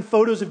snapping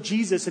photos of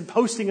Jesus and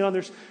posting it on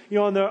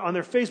their, on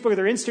their Facebook or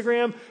their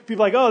Instagram.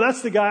 People like, oh,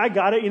 that's the guy, I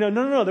got it.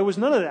 No, there was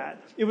none of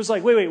that. It was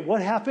like, wait,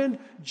 what happened?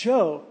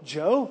 Joe?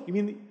 You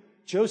mean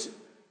Joe's?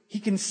 He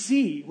can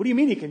see. What do you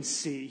mean he can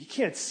see? He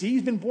can't see.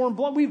 He's been born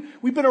blind.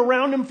 We've been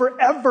around him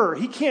forever.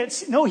 He can't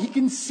see. No, he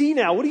can see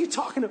now. What are you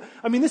talking about?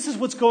 I mean, this is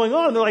what's going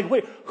on. And they're like,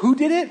 wait, who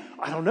did it?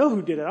 I don't know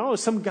who did it. I don't know,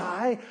 some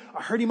guy.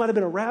 I heard he might have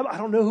been a rabbi. I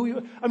don't know who he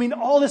was. I mean,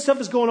 all this stuff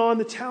is going on.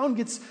 The town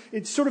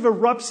it sort of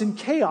erupts in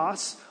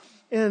chaos.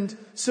 And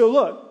so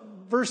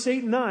look, verse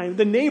 8 and 9,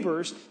 the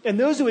neighbors and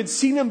those who had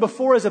seen him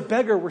before as a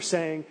beggar were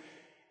saying,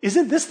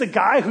 isn't this the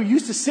guy who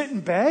used to sit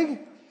and beg?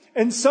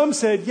 And some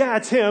said, yeah,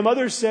 it's him.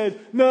 Others said,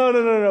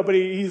 no, but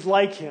he's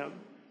like him.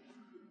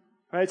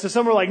 Right? So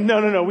some were like,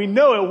 no, we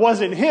know it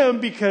wasn't him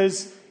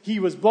because he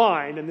was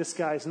blind and this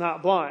guy's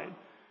not blind.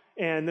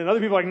 And then other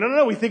people are like,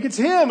 no, we think it's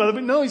him.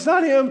 No, he's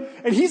not him.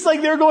 And he's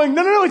like, they're going,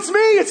 no, it's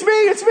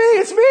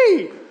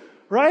me.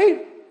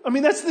 Right? I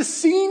mean, that's the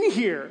scene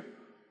here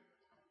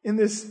in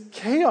this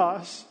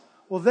chaos.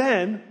 Well,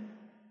 then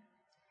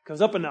it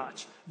goes up a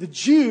notch. The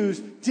Jews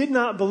did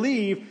not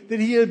believe that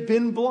he had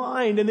been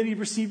blind and that he'd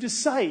received his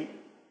sight.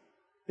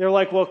 They're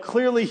like, well,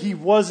 clearly he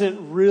wasn't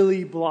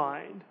really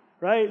blind,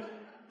 right?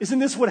 Isn't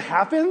this what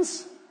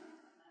happens?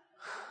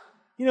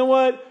 You know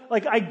what?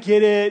 Like, I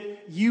get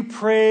it. You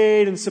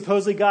prayed and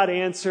supposedly God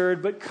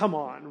answered, but come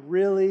on,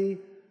 really?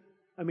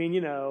 I mean,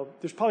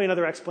 there's probably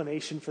another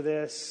explanation for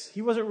this.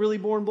 He wasn't really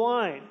born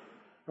blind,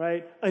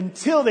 right?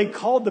 Until they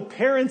called the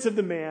parents of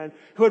the man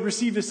who had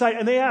received his sight,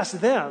 and they asked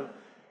them,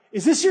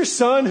 is this your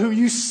son who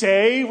you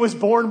say was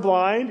born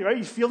blind? Right?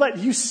 You feel that?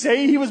 You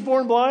say he was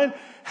born blind?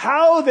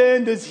 How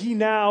then does he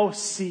now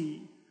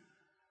see?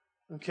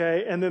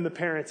 Okay, and then the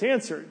parents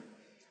answered.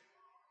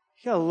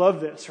 You gotta love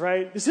this,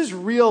 right? This is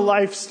real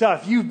life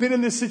stuff. You've been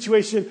in this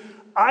situation.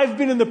 I've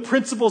been in the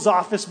principal's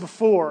office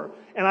before,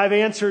 and I've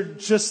answered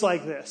just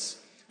like this.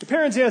 The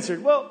parents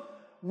answered, well,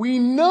 we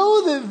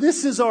know that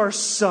this is our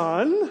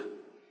son,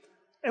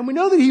 and we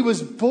know that he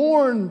was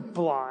born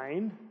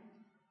blind,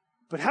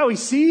 but how he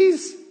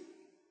sees,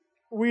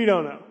 we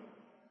don't know.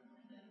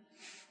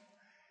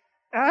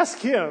 Ask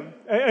him,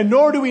 and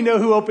nor do we know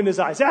who opened his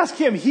eyes. Ask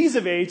him, he's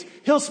of age,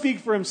 he'll speak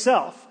for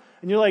himself.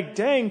 And you're like,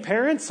 dang,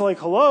 parents, like,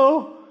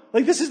 hello?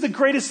 Like, this is the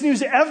greatest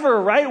news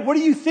ever, right? What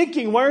are you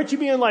thinking? Why aren't you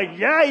being like,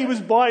 yeah, he was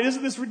blind.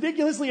 Isn't this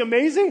ridiculously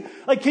amazing?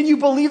 Like, can you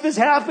believe this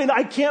happened?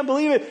 I can't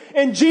believe it.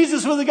 And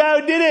Jesus was the guy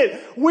who did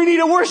it. We need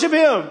to worship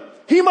him.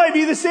 He might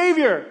be the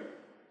Savior.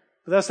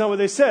 But that's not what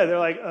they said. They're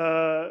like,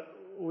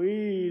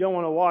 we don't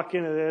want to walk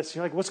into this.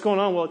 You're like, what's going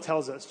on? Well, it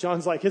tells us.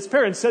 John's like, his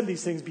parents said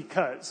these things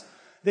because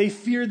they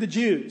feared the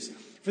Jews.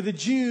 For the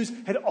Jews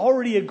had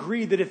already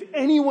agreed that if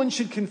anyone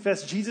should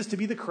confess Jesus to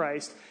be the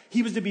Christ,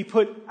 he was to be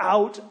put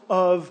out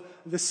of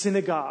the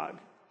synagogue.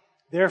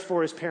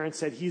 Therefore, his parents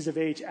said, he's of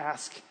age,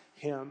 ask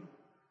him.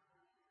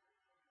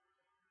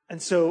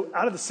 And so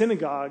out of the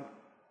synagogue,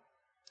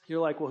 you're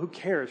like, well, who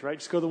cares, right?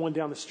 Just go to the one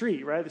down the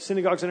street, right? The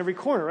synagogue's on every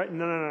corner, right?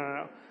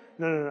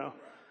 No.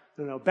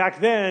 Back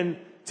then,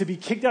 to be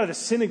kicked out of the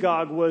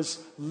synagogue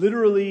was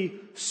literally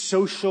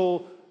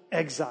social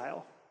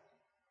exile.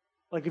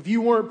 Like, if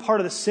you weren't part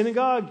of the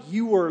synagogue,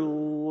 you were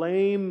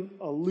lame,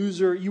 a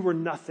loser, you were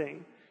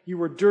nothing. You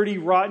were dirty,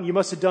 rotten, you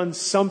must have done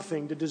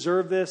something to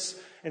deserve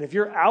this. And if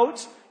you're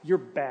out, you're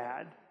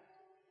bad.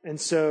 And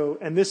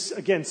this,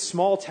 again,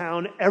 small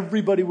town,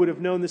 everybody would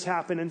have known this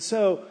happened. And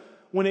so,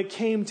 when it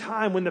came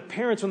time, when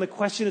the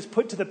question is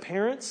put to the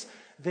parents,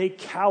 they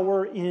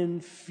cower in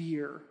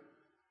fear.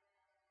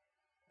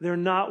 They're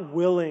not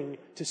willing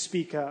to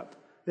speak up.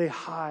 They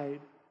hide.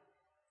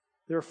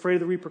 They're afraid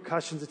of the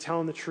repercussions of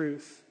telling the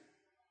truth.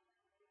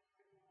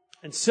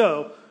 And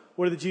so,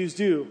 what do the Jews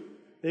do?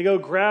 They go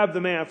grab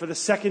the man for the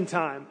second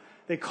time.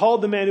 They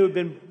called the man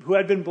who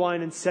had been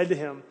blind and said to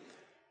him,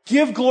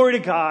 give glory to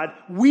God.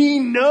 We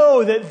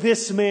know that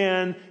this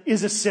man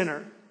is a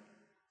sinner.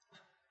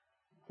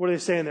 What are they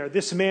saying there?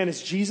 This man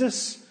is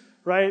Jesus,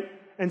 right?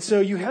 And so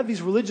you have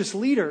these religious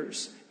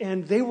leaders,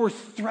 and they were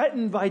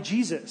threatened by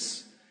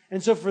Jesus.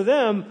 And so for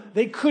them,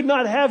 they could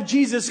not have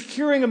Jesus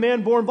curing a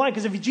man born blind,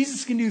 because if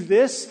Jesus can do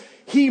this,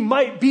 he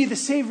might be the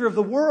Savior of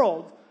the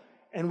world.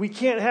 And we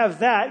can't have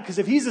that, because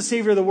if he's the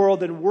Savior of the world,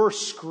 then we're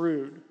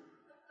screwed.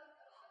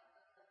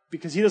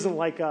 Because he doesn't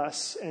like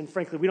us, and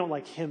frankly, we don't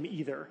like him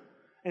either.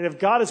 And if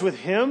God is with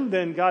him,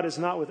 then God is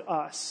not with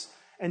us.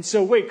 And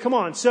so, wait, come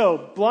on.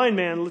 So, blind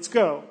man, let's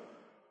go.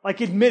 Like,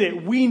 admit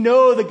it. We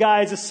know the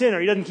guy's a sinner.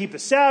 He doesn't keep the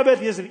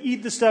Sabbath. He doesn't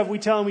eat the stuff we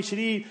tell him we should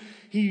eat.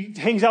 He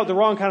hangs out with the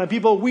wrong kind of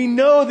people. We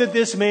know that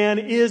this man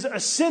is a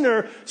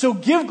sinner. So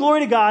give glory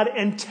to God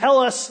and tell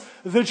us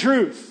the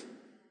truth.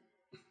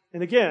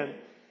 And again,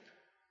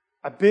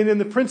 I've been in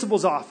the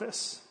principal's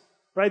office,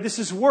 right? This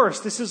is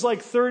worse. This is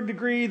like third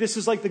degree. This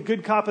is like the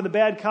good cop and the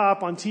bad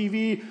cop on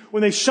TV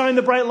when they shine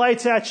the bright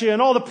lights at you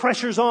and all the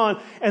pressure's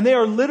on. And they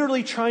are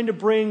literally trying to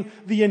bring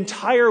the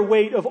entire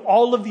weight of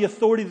all of the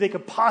authority they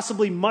could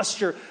possibly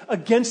muster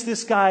against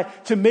this guy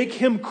to make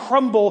him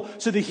crumble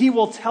so that he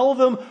will tell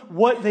them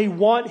what they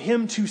want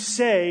him to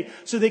say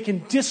so they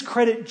can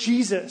discredit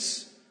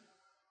Jesus.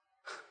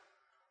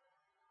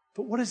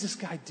 But what does this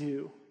guy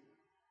do?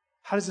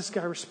 How does this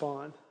guy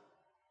respond?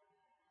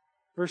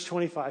 Verse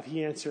 25,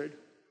 he answered,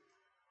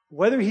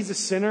 whether he's a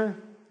sinner,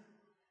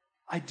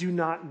 I do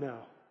not know.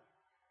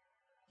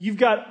 You've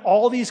got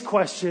all these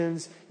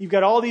questions. You've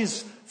got all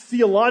these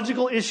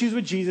theological issues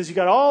with Jesus. You've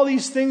got all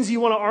these things you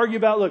want to argue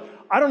about. Look,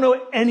 I don't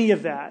know any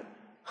of that.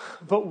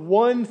 But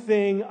one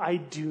thing I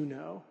do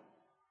know,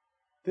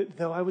 that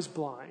though I was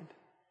blind,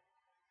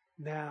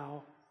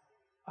 now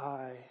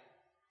I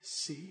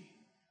see.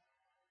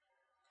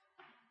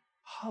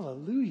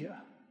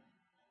 Hallelujah.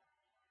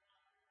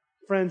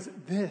 Friends,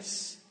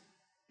 this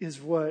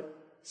is what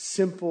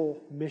simple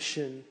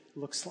mission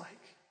looks like.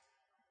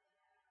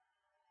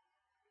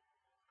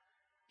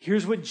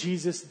 Here's what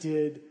Jesus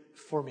did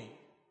for me.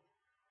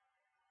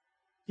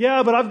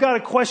 Yeah, but I've got a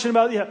question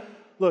about,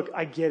 look,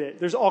 I get it.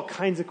 There's all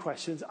kinds of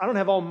questions. I don't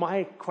have all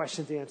my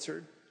questions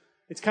answered.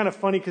 It's kind of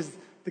funny because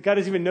the guy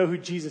doesn't even know who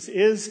Jesus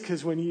is,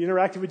 because when he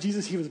interacted with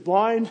Jesus, he was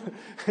blind.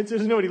 And so he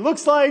doesn't know what he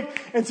looks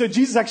like. And so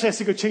Jesus actually has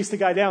to go chase the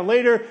guy down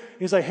later.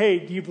 He's like, hey,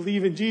 do you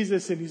believe in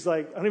Jesus? And he's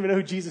like, I don't even know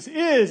who Jesus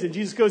is. And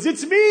Jesus goes,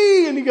 it's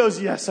me. And he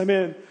goes, yes, I'm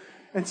in.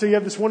 And so you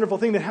have this wonderful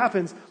thing that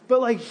happens.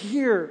 But like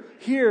here,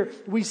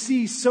 we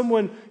see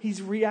someone,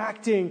 he's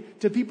reacting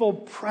to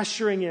people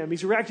pressuring him.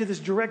 He's reacting to this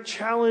direct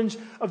challenge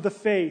of the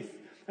faith.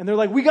 And they're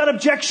like, we got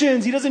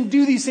objections. He doesn't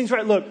do these things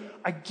right. Look,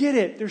 I get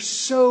it. There's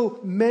so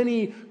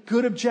many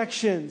good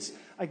objections.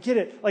 I get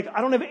it. Like,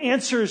 I don't have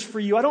answers for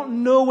you. I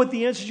don't know what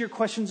the answers to your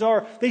questions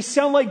are. They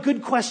sound like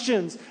good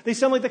questions. They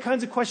sound like the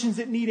kinds of questions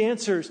that need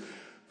answers.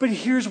 But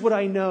here's what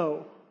I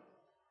know.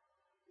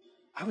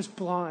 I was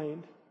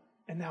blind,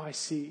 and now I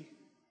see.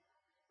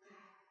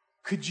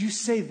 Could you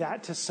say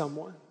that to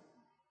someone?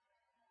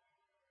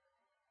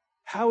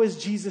 How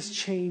has Jesus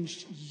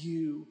changed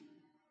you?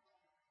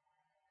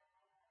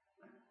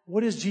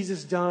 What has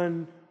Jesus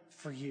done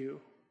for you?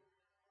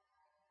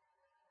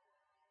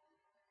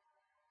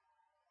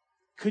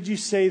 Could you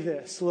say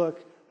this? Look,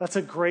 that's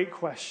a great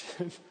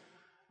question.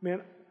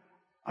 Man,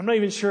 I'm not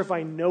even sure if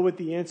I know what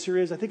the answer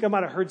is. I think I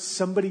might have heard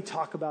somebody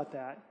talk about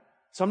that.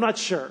 So I'm not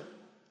sure.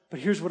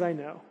 But here's what I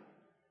know.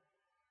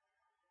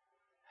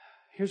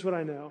 Here's what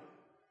I know.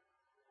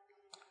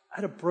 I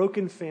had a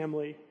broken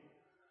family,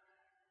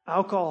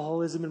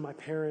 alcoholism in my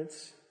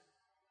parents.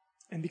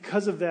 And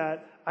because of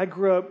that, I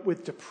grew up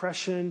with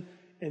depression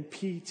and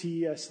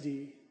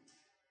PTSD.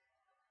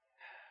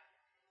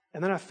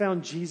 And then I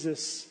found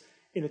Jesus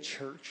in a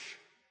church.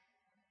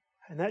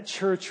 And that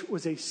church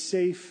was a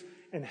safe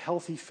and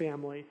healthy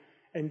family.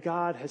 And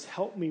God has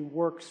helped me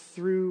work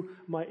through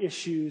my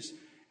issues,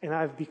 and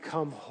I've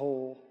become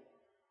whole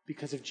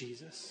because of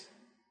Jesus.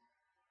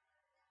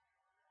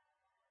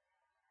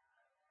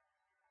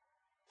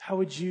 How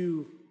would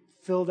you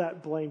fill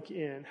that blank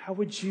in? How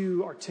would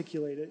you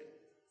articulate it?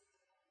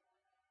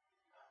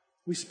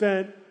 We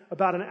spent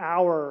about an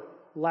hour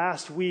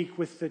last week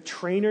with the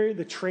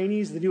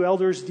trainees, the new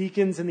elders,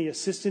 deacons, and the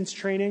assistants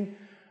training.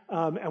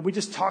 And we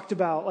just talked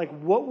about, like,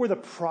 what were the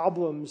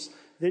problems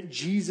that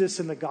Jesus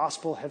and the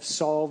gospel have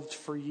solved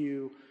for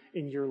you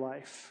in your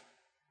life?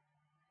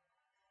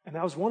 And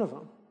that was one of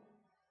them.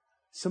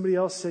 Somebody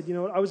else said, you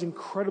know what, I was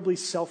incredibly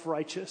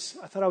self-righteous.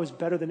 I thought I was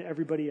better than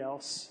everybody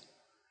else.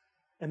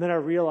 And then I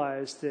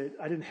realized that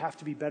I didn't have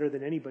to be better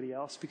than anybody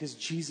else because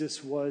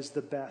Jesus was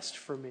the best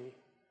for me.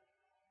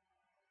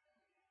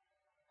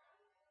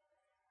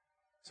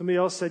 Somebody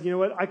else said, you know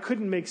what, I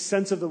couldn't make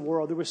sense of the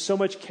world. There was so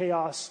much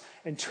chaos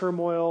and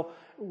turmoil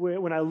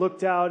when I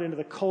looked out into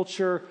the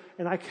culture,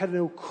 and I had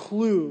no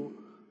clue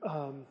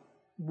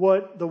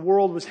what the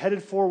world was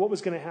headed for, what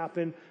was going to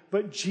happen.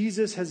 But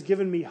Jesus has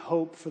given me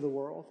hope for the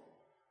world.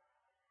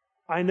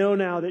 I know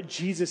now that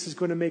Jesus is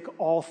going to make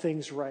all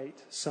things right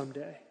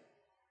someday.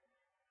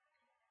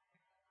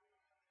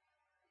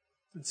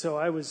 And so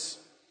I was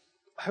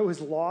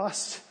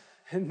lost,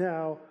 and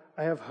now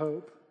I have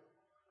hope.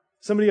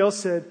 Somebody else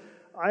said,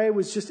 I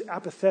was just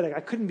apathetic.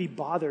 I couldn't be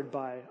bothered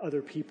by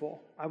other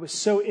people. I was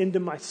so into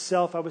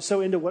myself. I was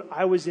so into what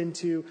I was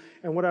into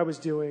and what I was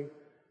doing.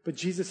 But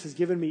Jesus has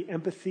given me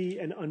empathy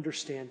and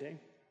understanding.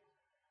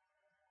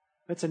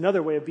 That's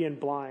another way of being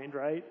blind,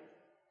 right?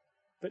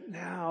 But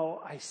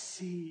now I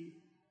see.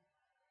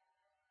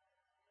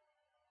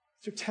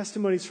 These are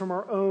testimonies from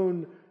our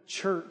own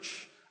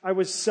church. I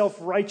was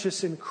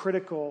self-righteous and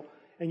critical,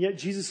 and yet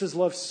Jesus'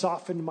 love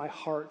softened my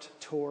heart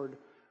toward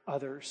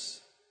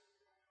others.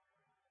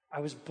 I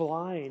was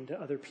blind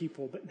to other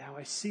people, but now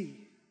I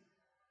see.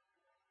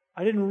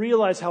 I didn't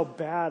realize how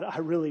bad I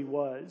really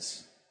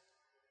was,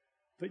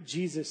 but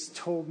Jesus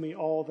told me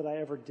all that I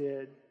ever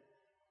did,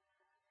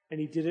 and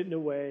he did it in a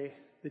way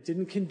that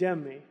didn't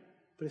condemn me,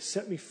 but it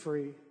set me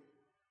free.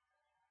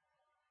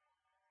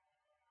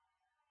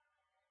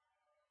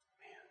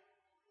 Man,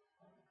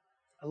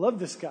 I love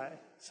this guy.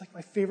 It's like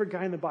my favorite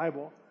guy in the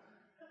Bible.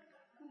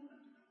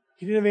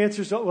 He didn't have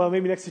answers. Well,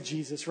 maybe next to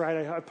Jesus,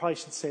 right? I probably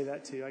should say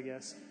that too, I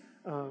guess.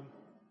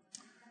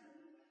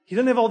 He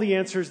doesn't have all the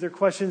answers to their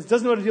questions,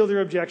 doesn't know how to deal with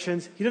their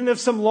objections. He doesn't have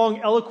some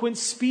long, eloquent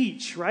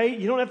speech, right?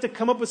 You don't have to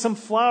come up with some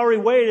flowery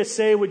way to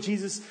say what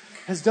Jesus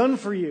has done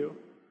for you.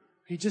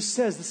 He just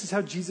says, this is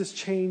how Jesus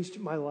changed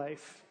my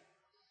life.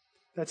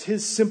 That's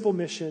his simple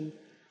mission,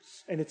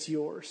 and it's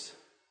yours.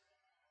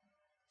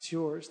 It's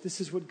yours. This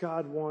is what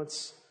God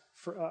wants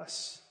for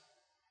us.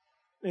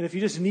 And if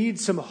you just need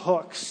some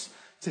hooks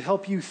to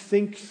help you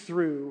think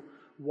through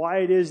why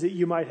it is that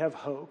you might have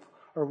hope,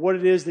 or what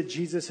it is that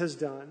Jesus has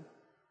done,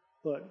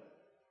 look,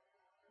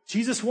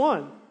 Jesus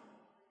won.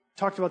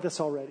 Talked about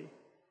this already,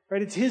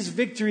 right? It's his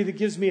victory that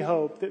gives me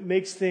hope, that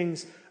makes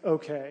things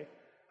okay.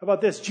 How about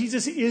this?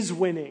 Jesus is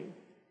winning.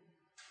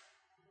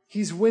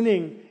 He's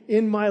winning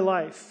in my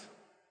life.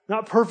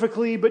 Not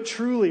perfectly, but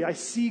truly. I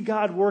see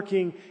God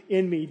working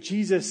in me.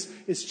 Jesus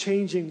is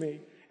changing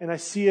me. And I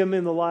see him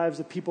in the lives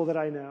of people that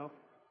I know.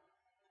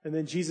 And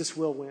then Jesus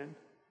will win.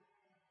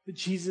 But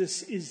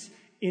Jesus is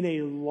in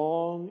a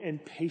long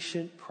and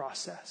patient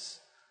process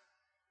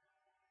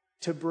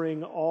to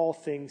bring all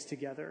things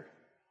together,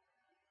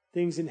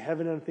 things in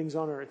heaven and things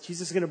on earth.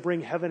 Jesus is going to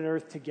bring heaven and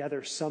earth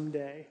together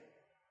someday,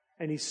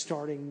 and he's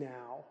starting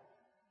now.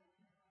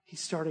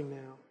 He's starting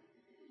now.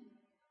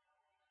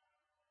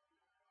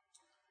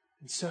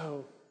 And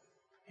so,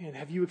 man,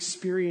 have you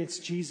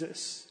experienced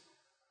Jesus?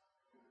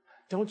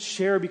 Don't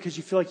share because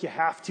you feel like you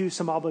have to,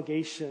 some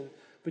obligation,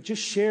 but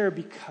just share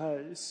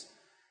because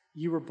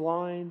you were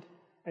blind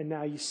and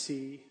now you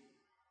see.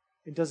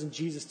 And doesn't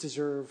Jesus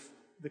deserve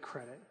the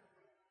credit?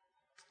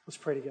 Let's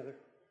pray together.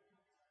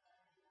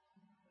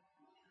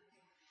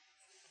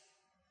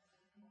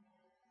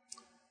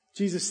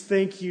 Jesus,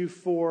 thank you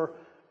for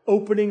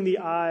opening the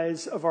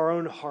eyes of our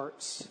own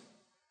hearts.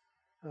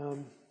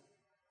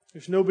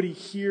 There's nobody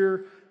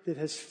here that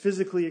has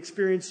physically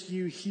experienced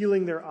you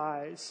healing their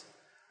eyes,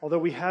 although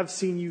we have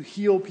seen you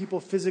heal people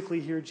physically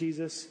here,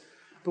 Jesus.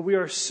 But we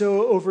are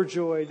so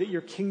overjoyed that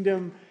your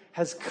kingdom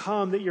has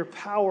come, that your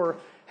power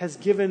has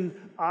given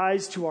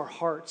eyes to our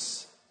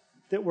hearts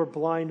that were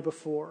blind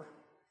before.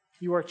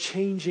 You are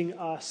changing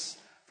us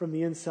from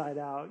the inside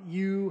out.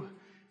 You,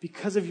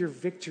 because of your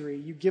victory,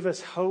 you give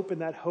us hope,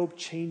 and that hope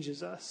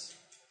changes us.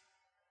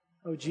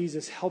 Oh,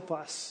 Jesus, help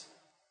us.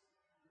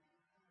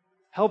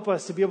 Help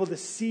us to be able to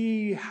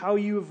see how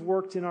you have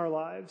worked in our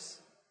lives,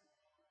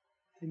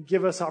 and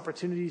give us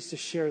opportunities to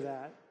share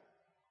that.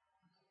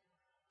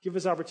 Give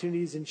us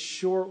opportunities in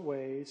short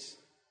ways,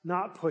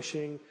 not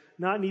pushing,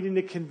 not needing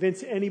to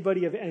convince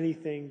anybody of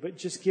anything, but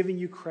just giving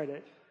you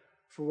credit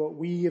for what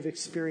we have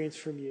experienced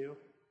from you.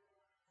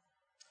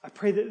 I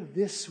pray that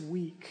this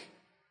week,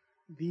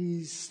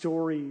 these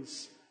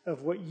stories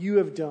of what you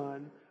have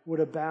done would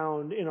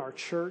abound in our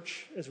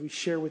church as we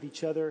share with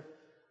each other,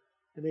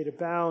 and they'd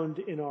abound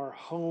in our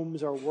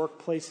homes, our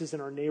workplaces,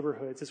 and our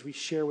neighborhoods as we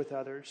share with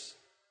others.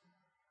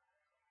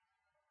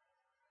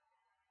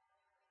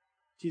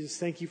 Jesus,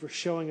 thank you for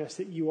showing us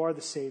that you are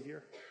the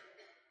Savior.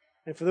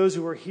 And for those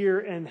who are here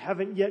and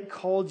haven't yet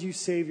called you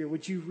Savior,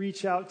 would you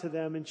reach out to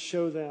them and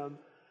show them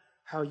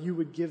how you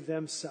would give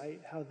them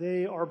sight, how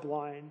they are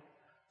blind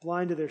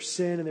to their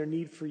sin and their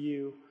need for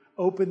you.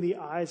 Open the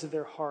eyes of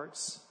their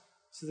hearts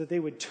so that they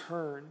would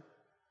turn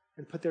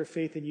and put their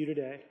faith in you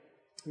today.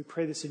 We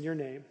pray this in your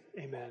name.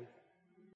 Amen.